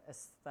of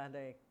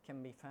aesthetic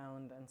can be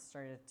found and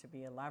started to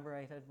be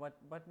elaborated.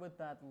 What would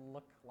that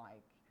look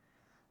like?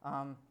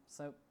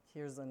 So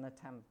here's an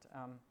attempt.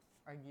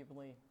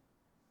 Arguably,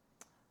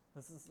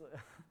 this is,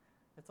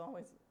 it's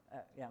always,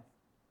 yeah.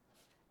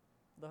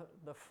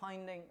 The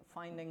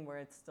finding where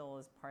it still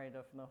is part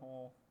of the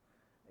whole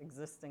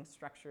existing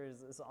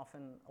structures is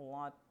often a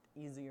lot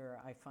easier,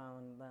 I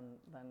found,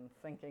 than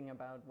thinking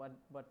about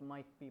what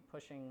might be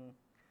pushing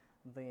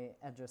the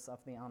edges of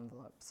the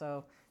envelope.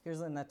 So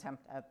here's an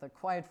attempt at the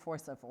quiet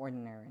force of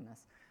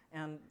ordinariness.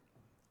 And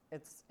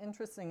it's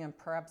interesting and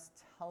perhaps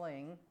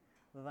telling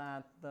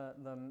that the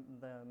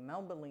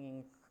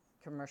Maybelline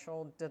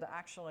commercial did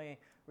actually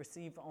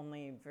receive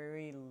only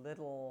very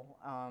little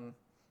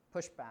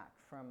pushback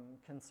from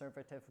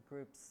conservative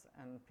groups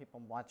and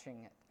people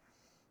watching it.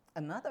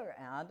 Another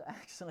ad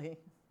actually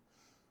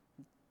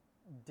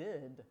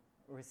did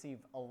receive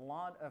a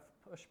lot of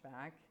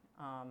pushback,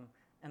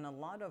 and a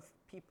lot of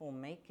people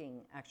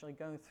actually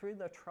going through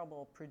the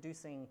trouble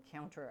producing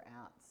counter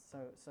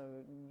ads. So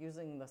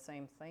using the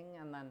same thing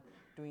and then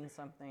doing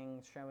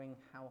something showing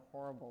how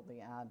horrible the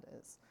ad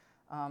is.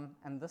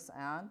 And this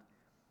ad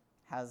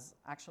has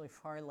actually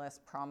far less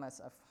promise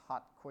of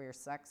hot queer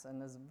sex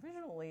and is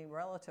visually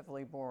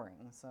relatively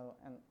boring. So,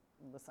 and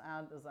this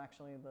ad is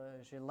actually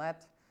the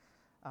Gillette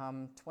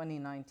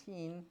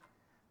 2019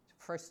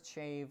 First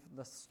Shave,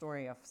 the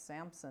Story of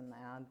Samson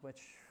ad,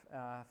 which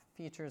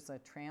features a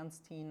trans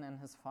teen and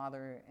his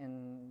father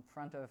in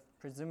front of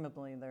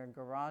presumably their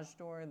garage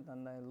door,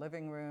 then their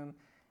living room,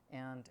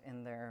 and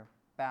in their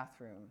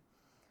bathroom.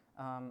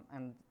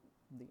 And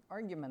the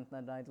argument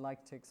that I'd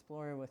like to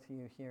explore with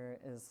you here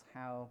is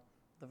how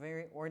the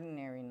very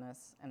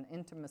ordinariness and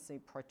intimacy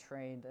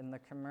portrayed in the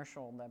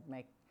commercial that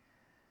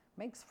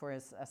makes for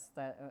its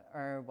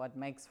what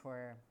makes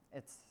for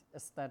its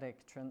aesthetic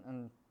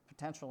and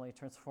potentially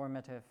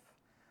transformative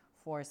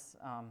force,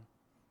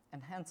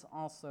 and hence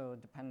also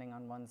depending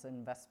on one's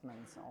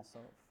investments also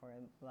for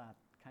that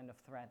kind of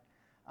threat.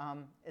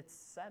 It's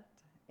set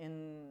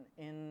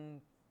in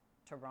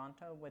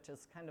Toronto, which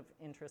is kind of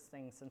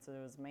interesting since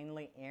it was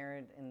mainly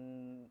aired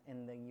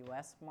in the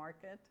US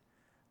market.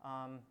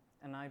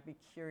 And I'd be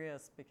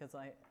curious because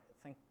I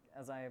think,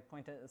 as I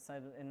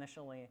said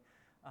initially,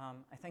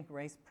 I think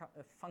race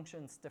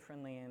functions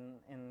differently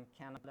in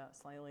Canada,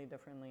 slightly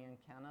differently in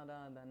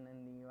Canada than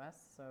in the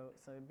US. So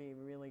it'd be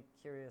really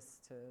curious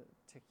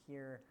to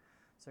hear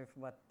sort of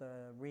what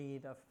the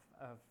read of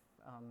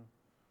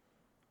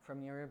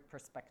from your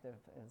perspective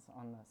is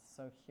on this.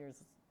 So here's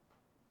the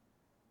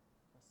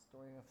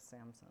Story of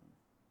Samson,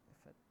 if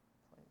it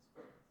plays.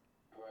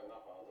 Growing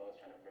up, I was always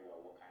trying to figure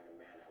out what kind of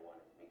man I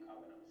wanted to become,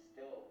 and I'm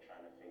still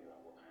trying to figure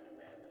out what kind of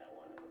man that I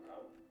want to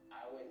become.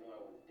 I always knew I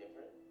was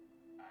different.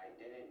 I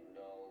didn't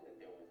know that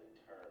there was a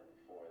term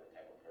for the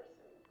type of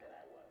person that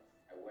I was.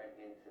 I went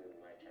into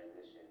my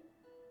transition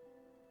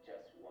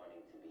just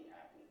wanting to be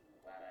happy. I'm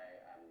glad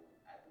I'm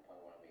at the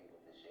point where I'm able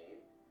to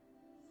shave.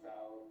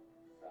 South,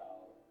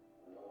 south,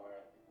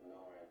 north,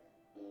 north,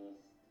 east,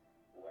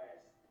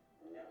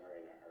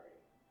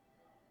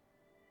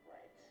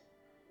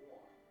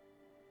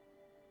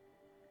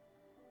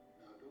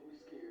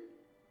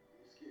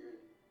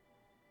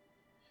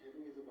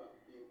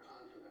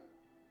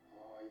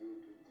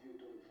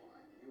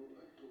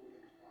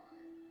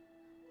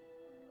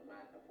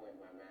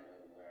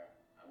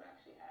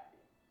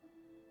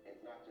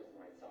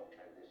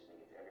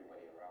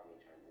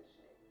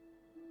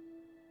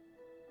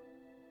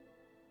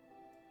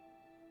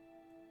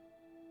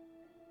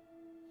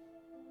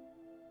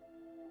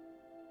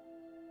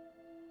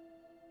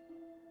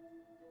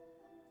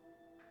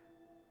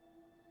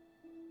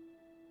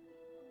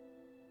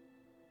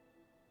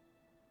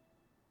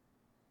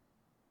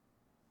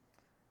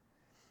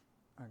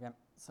 Okay,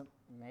 so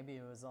maybe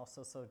it was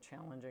also so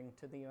challenging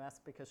to the US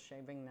because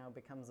shaving now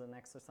becomes an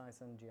exercise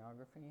in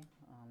geography.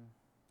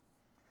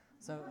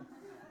 So,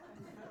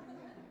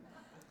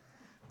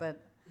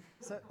 but,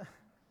 so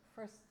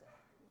first,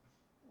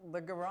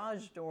 the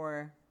garage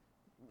door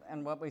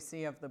and what we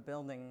see of the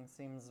building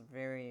seems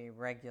very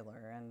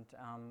regular, and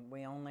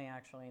we only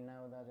actually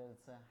know that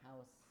it's a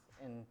house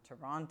in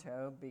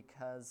Toronto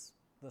because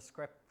the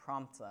script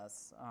prompts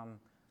us.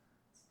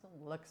 It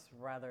still looks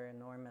rather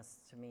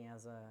enormous to me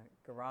as a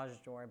garage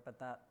door, but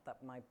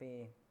that might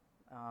be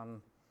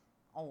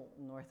all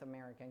North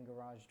American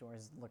garage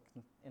doors look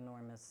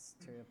enormous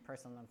to a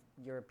person of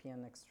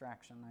European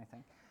extraction, I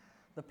think.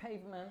 The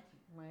pavement,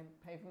 my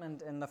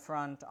pavement in the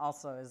front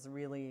also is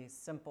really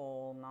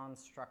simple,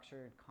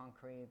 non-structured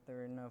concrete.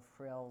 There are no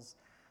frills.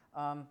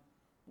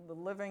 The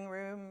living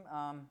room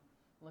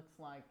looks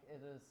like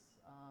it is,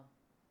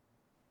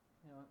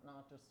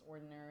 not just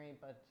ordinary,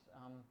 but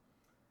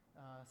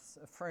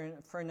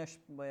furnished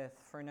with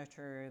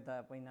furniture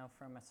that we know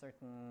from a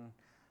certain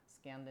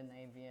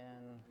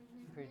Scandinavian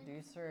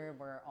producer,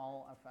 where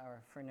all of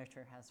our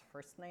furniture has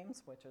first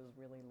names, which is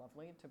really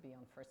lovely to be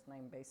on first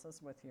name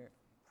basis with your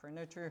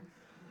furniture.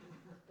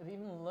 It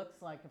even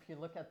looks like, if you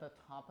look at the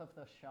top of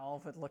the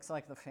shelf, it looks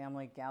like the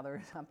family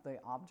gathered up the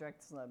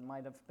objects that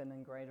might have been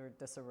in greater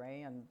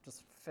disarray and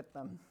just fit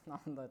them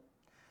on the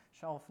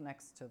shelf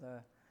next to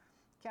the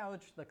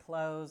couch. The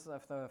clothes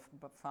of the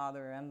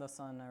father and the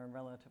son are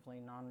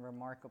relatively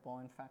non-remarkable.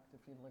 In fact,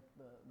 if you look,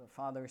 the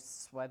father's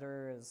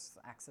sweater is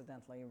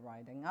accidentally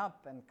riding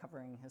up and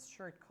covering his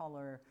shirt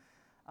collar.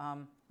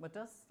 What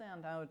does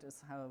stand out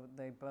is how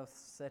they both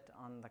sit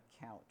on the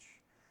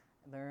couch.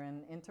 They're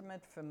in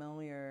intimate,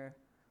 familiar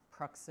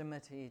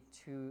proximity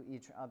to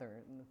each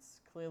other. And it's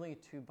clearly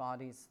two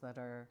bodies that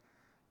are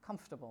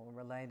comfortable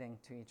relating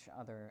to each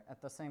other.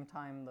 At the same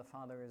time, the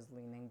father is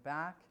leaning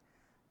back,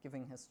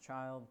 giving his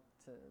child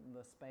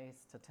the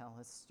space to tell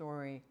his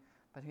story,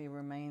 but he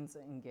remains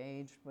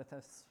engaged with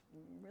a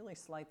really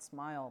slight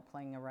smile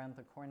playing around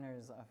the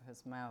corners of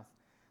his mouth,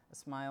 a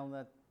smile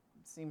that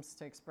seems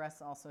to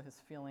express also his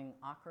feeling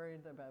awkward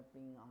about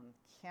being on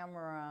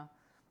camera,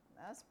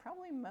 as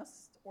probably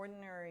most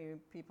ordinary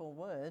people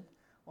would,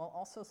 while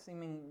also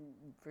seeming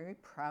very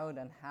proud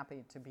and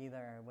happy to be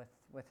there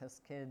with his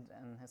kid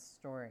and his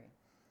story.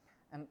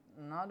 And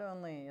not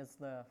only is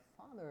the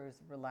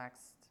father's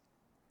relaxed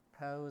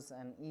pose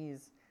and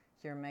ease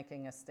here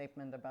making a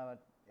statement about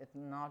it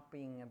not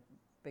being a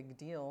big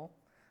deal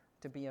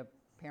to be a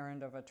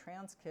parent of a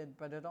trans kid,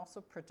 but it also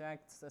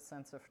projects a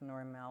sense of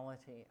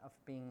normality of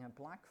being a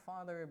black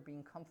father,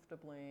 being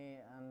comfortably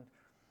and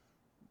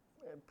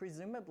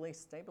presumably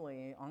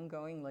stably,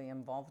 ongoingly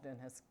involved in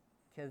his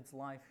kid's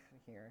life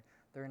here.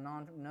 There are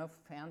no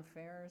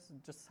fanfares,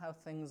 just how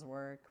things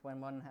work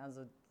when one has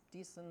a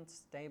decent,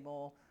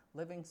 stable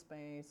living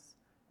space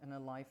and a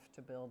life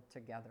to build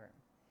together.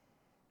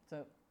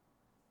 So,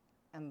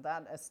 and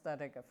that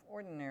aesthetic of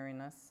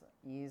ordinariness,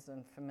 ease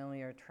and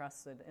familiar,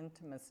 trusted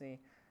intimacy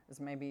is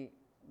maybe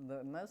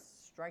the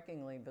most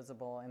strikingly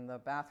visible in the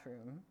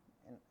bathroom.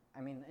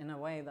 In a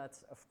way,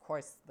 that's of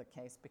course the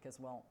case because,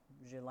 well,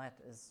 Gillette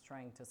is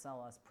trying to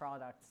sell us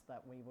products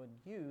that we would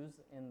use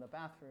in the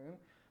bathroom.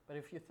 But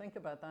if you think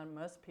about that,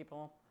 most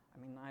people,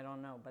 I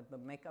don't know, but the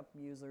makeup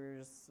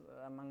users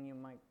among you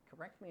might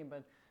correct me,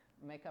 but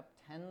makeup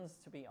tends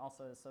to be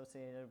also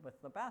associated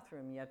with the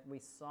bathroom, yet we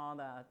saw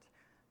that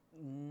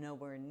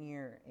nowhere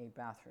near a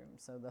bathroom.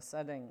 So the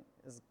setting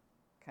is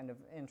kind of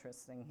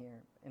interesting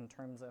here in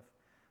terms of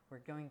we're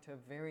going to a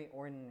very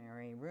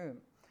ordinary room.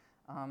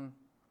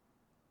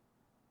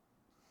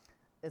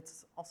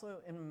 It's also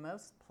in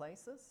most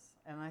places,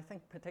 and I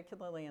think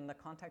particularly in the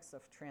context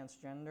of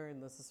transgender,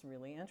 this is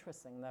really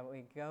interesting that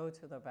we go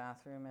to the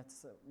bathroom.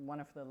 It's one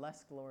of the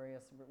less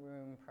glorious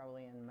rooms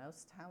probably in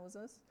most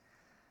houses.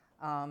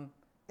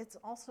 It's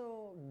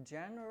also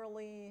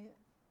generally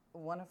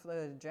one of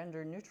the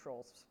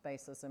gender-neutral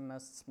spaces in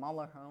most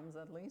smaller homes,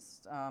 at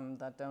least,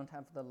 that don't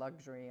have the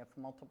luxury of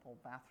multiple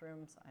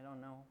bathrooms. I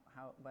don't know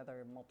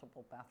whether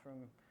multiple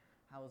bathroom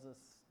houses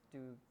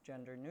do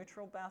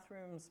gender-neutral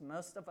bathrooms.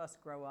 Most of us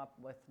grow up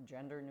with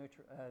gender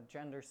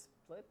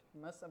split.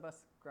 Most of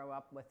us grow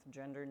up with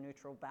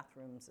gender-neutral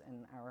bathrooms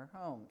in our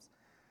homes.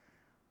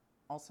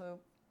 Also,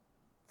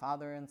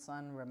 father and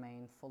son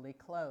remain fully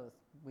clothed.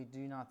 We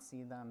do not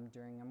see them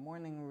during a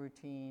morning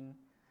routine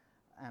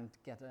and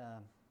get a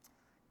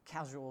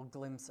casual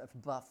glimpse of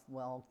buff,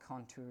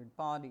 well-contoured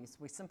bodies.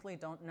 We simply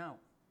don't know.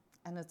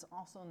 And it's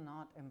also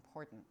not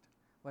important.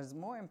 What is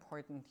more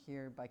important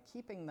here, by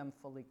keeping them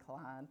fully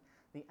clad,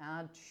 the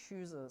ad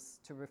chooses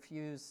to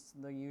refuse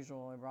the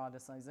usual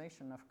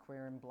eroticization of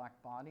queer and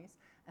black bodies,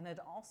 and it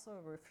also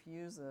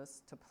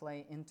refuses to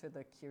play into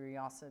the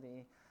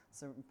curiosity,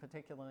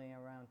 particularly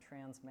around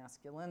trans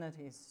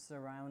masculinity,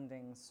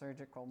 surrounding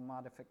surgical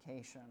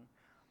modification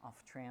of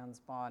trans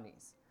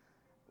bodies.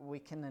 We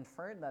can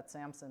infer that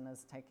Samson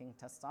is taking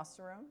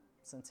testosterone,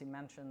 since he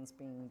mentions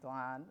being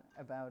glad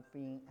about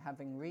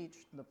having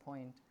reached the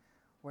point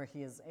where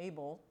he is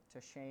able to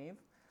shave.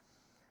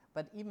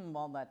 But even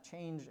while that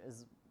change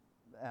is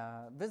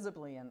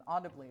visibly and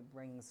audibly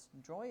brings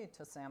joy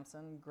to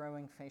Samson,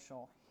 growing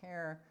facial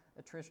hair,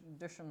 a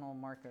traditional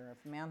marker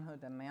of manhood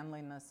and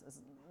manliness,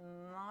 is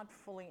not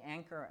fully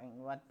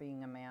anchoring what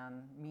being a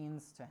man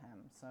means to him.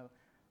 So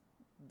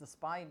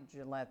despite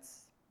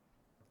Gillette's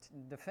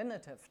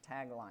definitive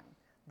tagline,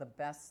 the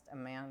best a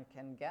man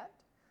can get,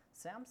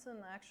 Samson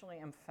actually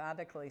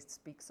emphatically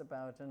speaks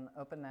about an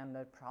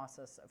open-ended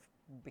process of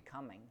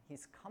becoming.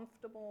 He's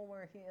comfortable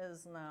where he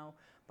is now,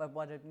 but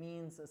what it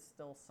means is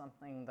still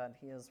something that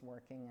he is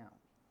working out.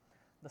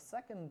 The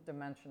second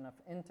dimension of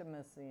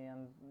intimacy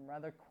and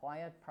rather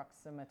quiet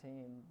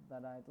proximity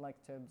that I'd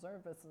like to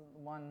observe is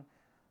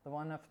the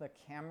one of the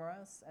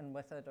cameras, and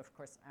with it, of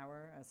course,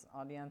 our, as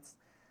audience,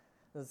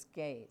 is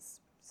gaze.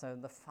 So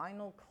the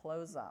final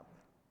close-up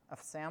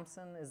of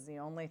Samson is the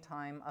only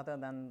time, other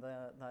than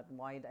that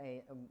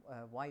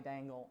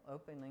wide-angle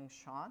opening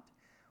shot,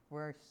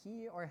 where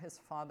he or his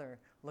father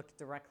look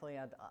directly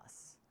at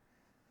us.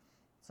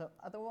 So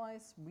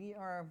otherwise, we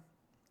are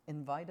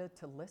invited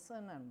to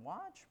listen and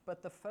watch,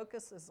 but the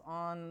focus is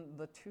on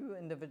the two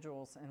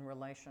individuals in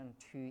relation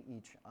to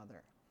each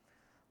other.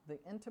 The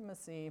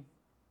intimacy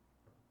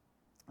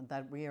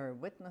that we are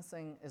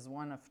witnessing is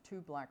one of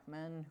two black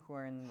men who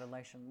are in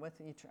relation with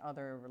each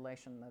other, a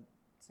relation that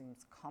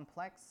seems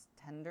complex,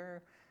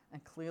 tender,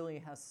 and clearly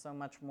has so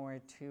much more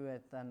to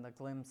it than the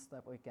glimpse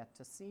that we get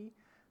to see.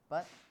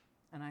 But,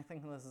 and I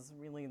think this is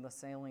really the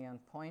salient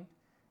point,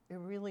 it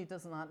really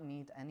does not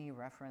need any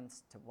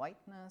reference to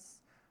whiteness,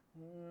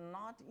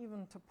 not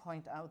even to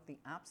point out the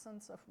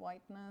absence of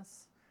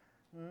whiteness,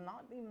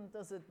 not even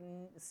does it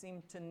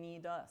seem to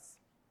need us.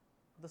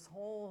 This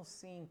whole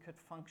scene could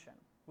function.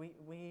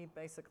 We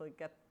basically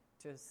get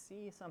to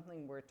see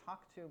something, we're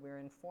talked to, we're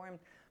informed,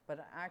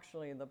 but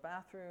actually the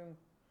bathroom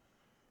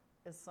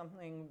is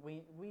something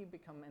we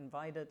become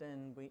invited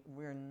in.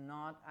 We're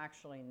not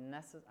actually,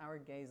 our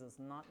gaze is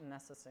not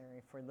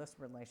necessary for this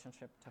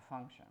relationship to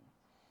function.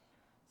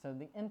 So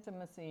the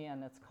intimacy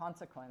and its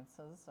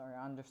consequences are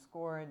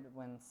underscored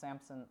when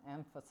Samson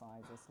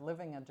emphasizes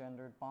living a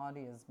gendered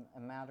body is a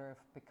matter of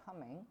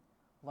becoming,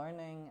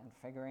 learning and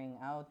figuring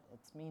out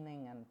its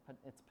meaning and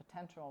its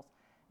potentials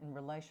in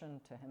relation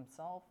to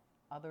himself,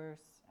 others,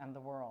 and the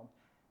world.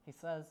 He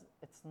says,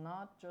 it's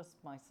not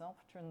just myself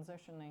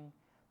transitioning,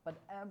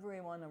 but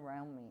everyone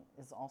around me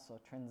is also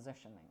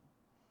transitioning.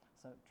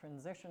 So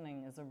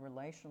transitioning is a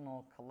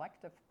relational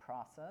collective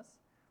process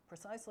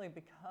precisely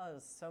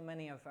because so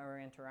many of our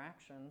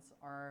interactions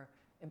are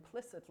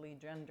implicitly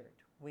gendered.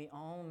 We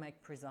all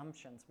make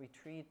presumptions. We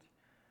treat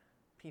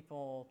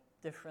people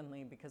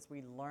differently because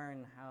we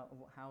learn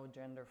how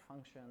gender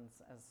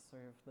functions as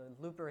sort of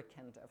the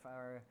lubricant of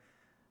our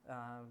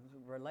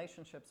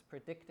relationships,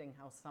 predicting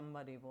how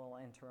somebody will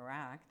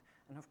interact.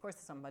 And of course,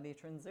 somebody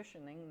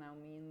transitioning now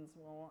means,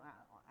 well,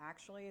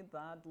 actually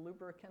that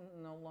lubricant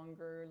no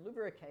longer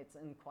lubricates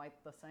in quite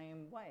the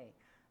same way.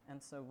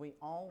 And so we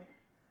all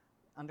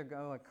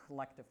undergo a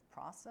collective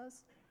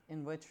process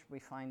in which we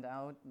find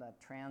out that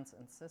trans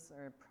and cis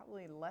are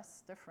probably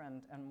less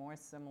different and more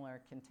similar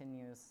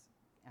continuous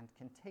and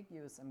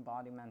contiguous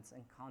embodiments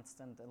in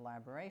constant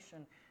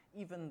elaboration,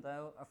 even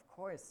though, of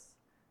course,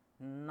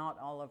 not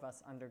all of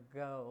us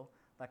undergo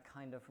that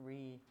kind of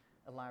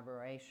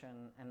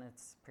re-elaboration and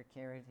its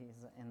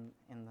precarities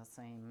in the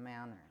same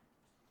manner.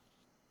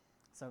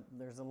 So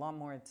there's a lot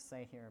more to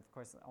say here, of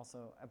course,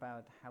 also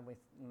about how we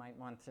might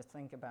want to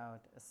think about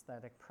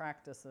aesthetic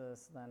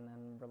practices than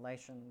in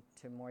relation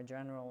to more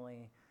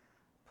generally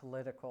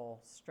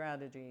political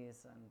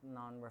strategies and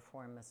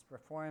non-reformist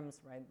reforms,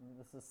 right?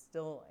 This is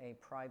still a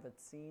private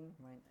scene,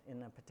 right,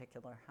 in a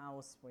particular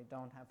house. We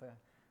don't have a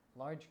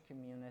large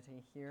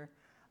community here.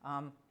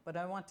 But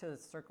I want to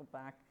circle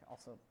back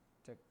also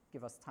to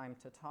give us time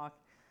to talk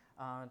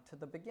to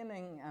the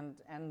beginning and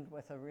end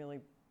with a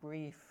really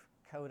brief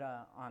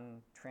coda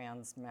on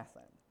trans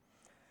method.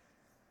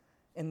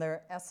 In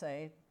their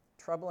essay,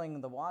 Troubling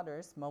the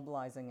Waters,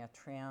 Mobilizing a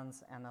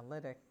Trans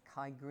Analytic,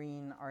 Kai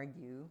Green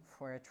argue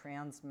for a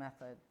trans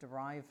method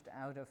derived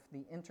out of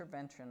the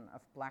intervention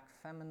of black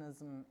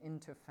feminism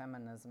into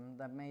feminism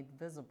that made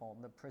visible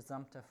the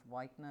presumptive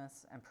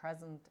whiteness and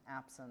present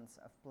absence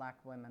of black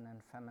women in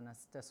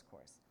feminist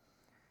discourse.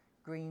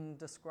 Green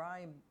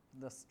described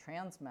this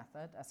trans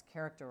method as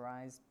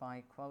characterized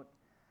by, quote,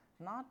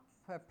 not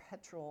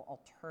perpetual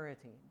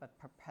alterity, but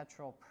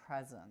perpetual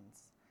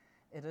presence.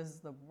 It is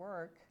the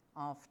work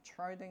of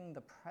charting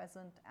the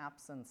present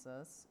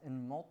absences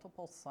in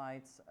multiple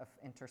sites of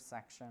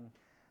intersection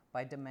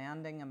by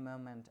demanding a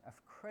moment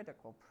of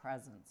critical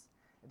presence.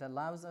 It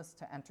allows us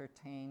to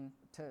entertain,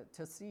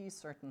 to see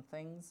certain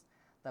things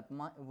that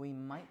we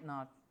might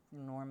not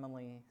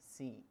normally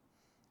see.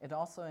 It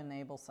also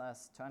enables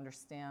us to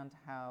understand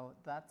how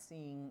that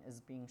seeing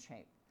is being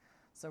shaped.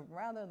 So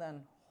rather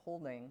than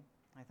holding,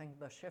 I think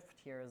the shift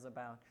here is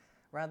about,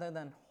 rather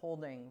than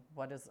holding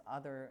what is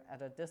other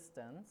at a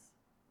distance,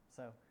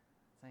 so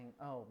saying,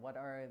 oh, what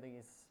are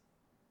these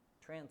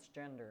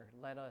transgender?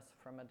 Let us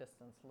from a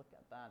distance look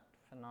at that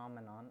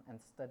phenomenon and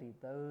study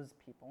those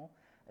people.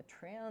 A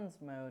trans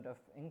mode of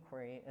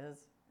inquiry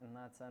is, in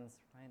that sense,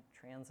 right,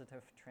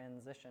 transitive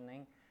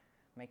transitioning,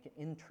 make it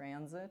in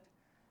transit,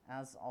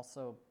 as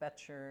also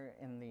Boettcher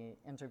in the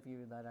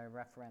interview that I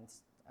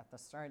referenced at the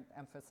start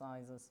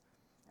emphasize,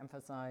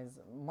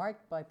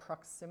 marked by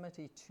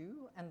proximity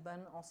to and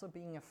then also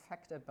being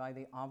affected by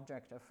the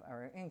object of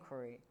our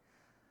inquiry.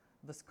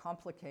 This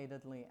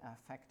complicatedly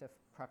affective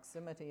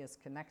proximity is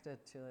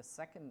connected to a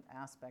second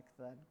aspect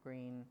that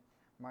Green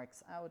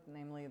marks out,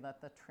 namely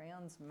that the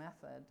trans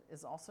method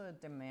is also a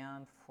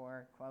demand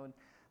for, quote,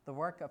 the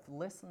work of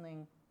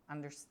listening,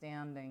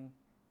 understanding,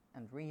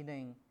 and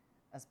reading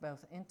as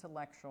both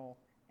intellectual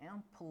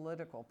and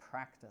political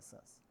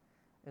practices.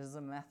 It is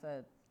a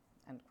method,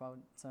 end quote.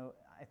 So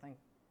I think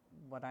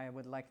what I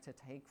would like to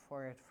take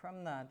for it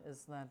from that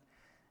is that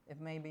it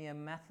may be a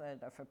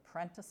method of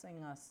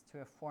apprenticing us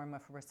to a form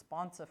of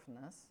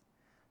responsiveness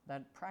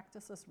that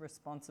practices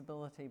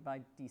responsibility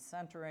by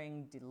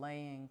decentering,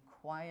 delaying,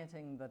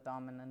 quieting the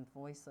dominant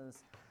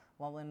voices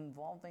while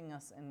involving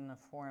us in a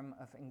form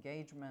of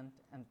engagement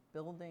and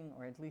building,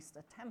 or at least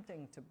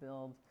attempting to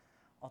build,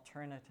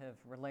 alternative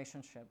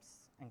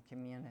relationships and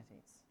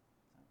communities.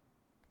 So,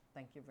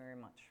 thank you very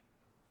much.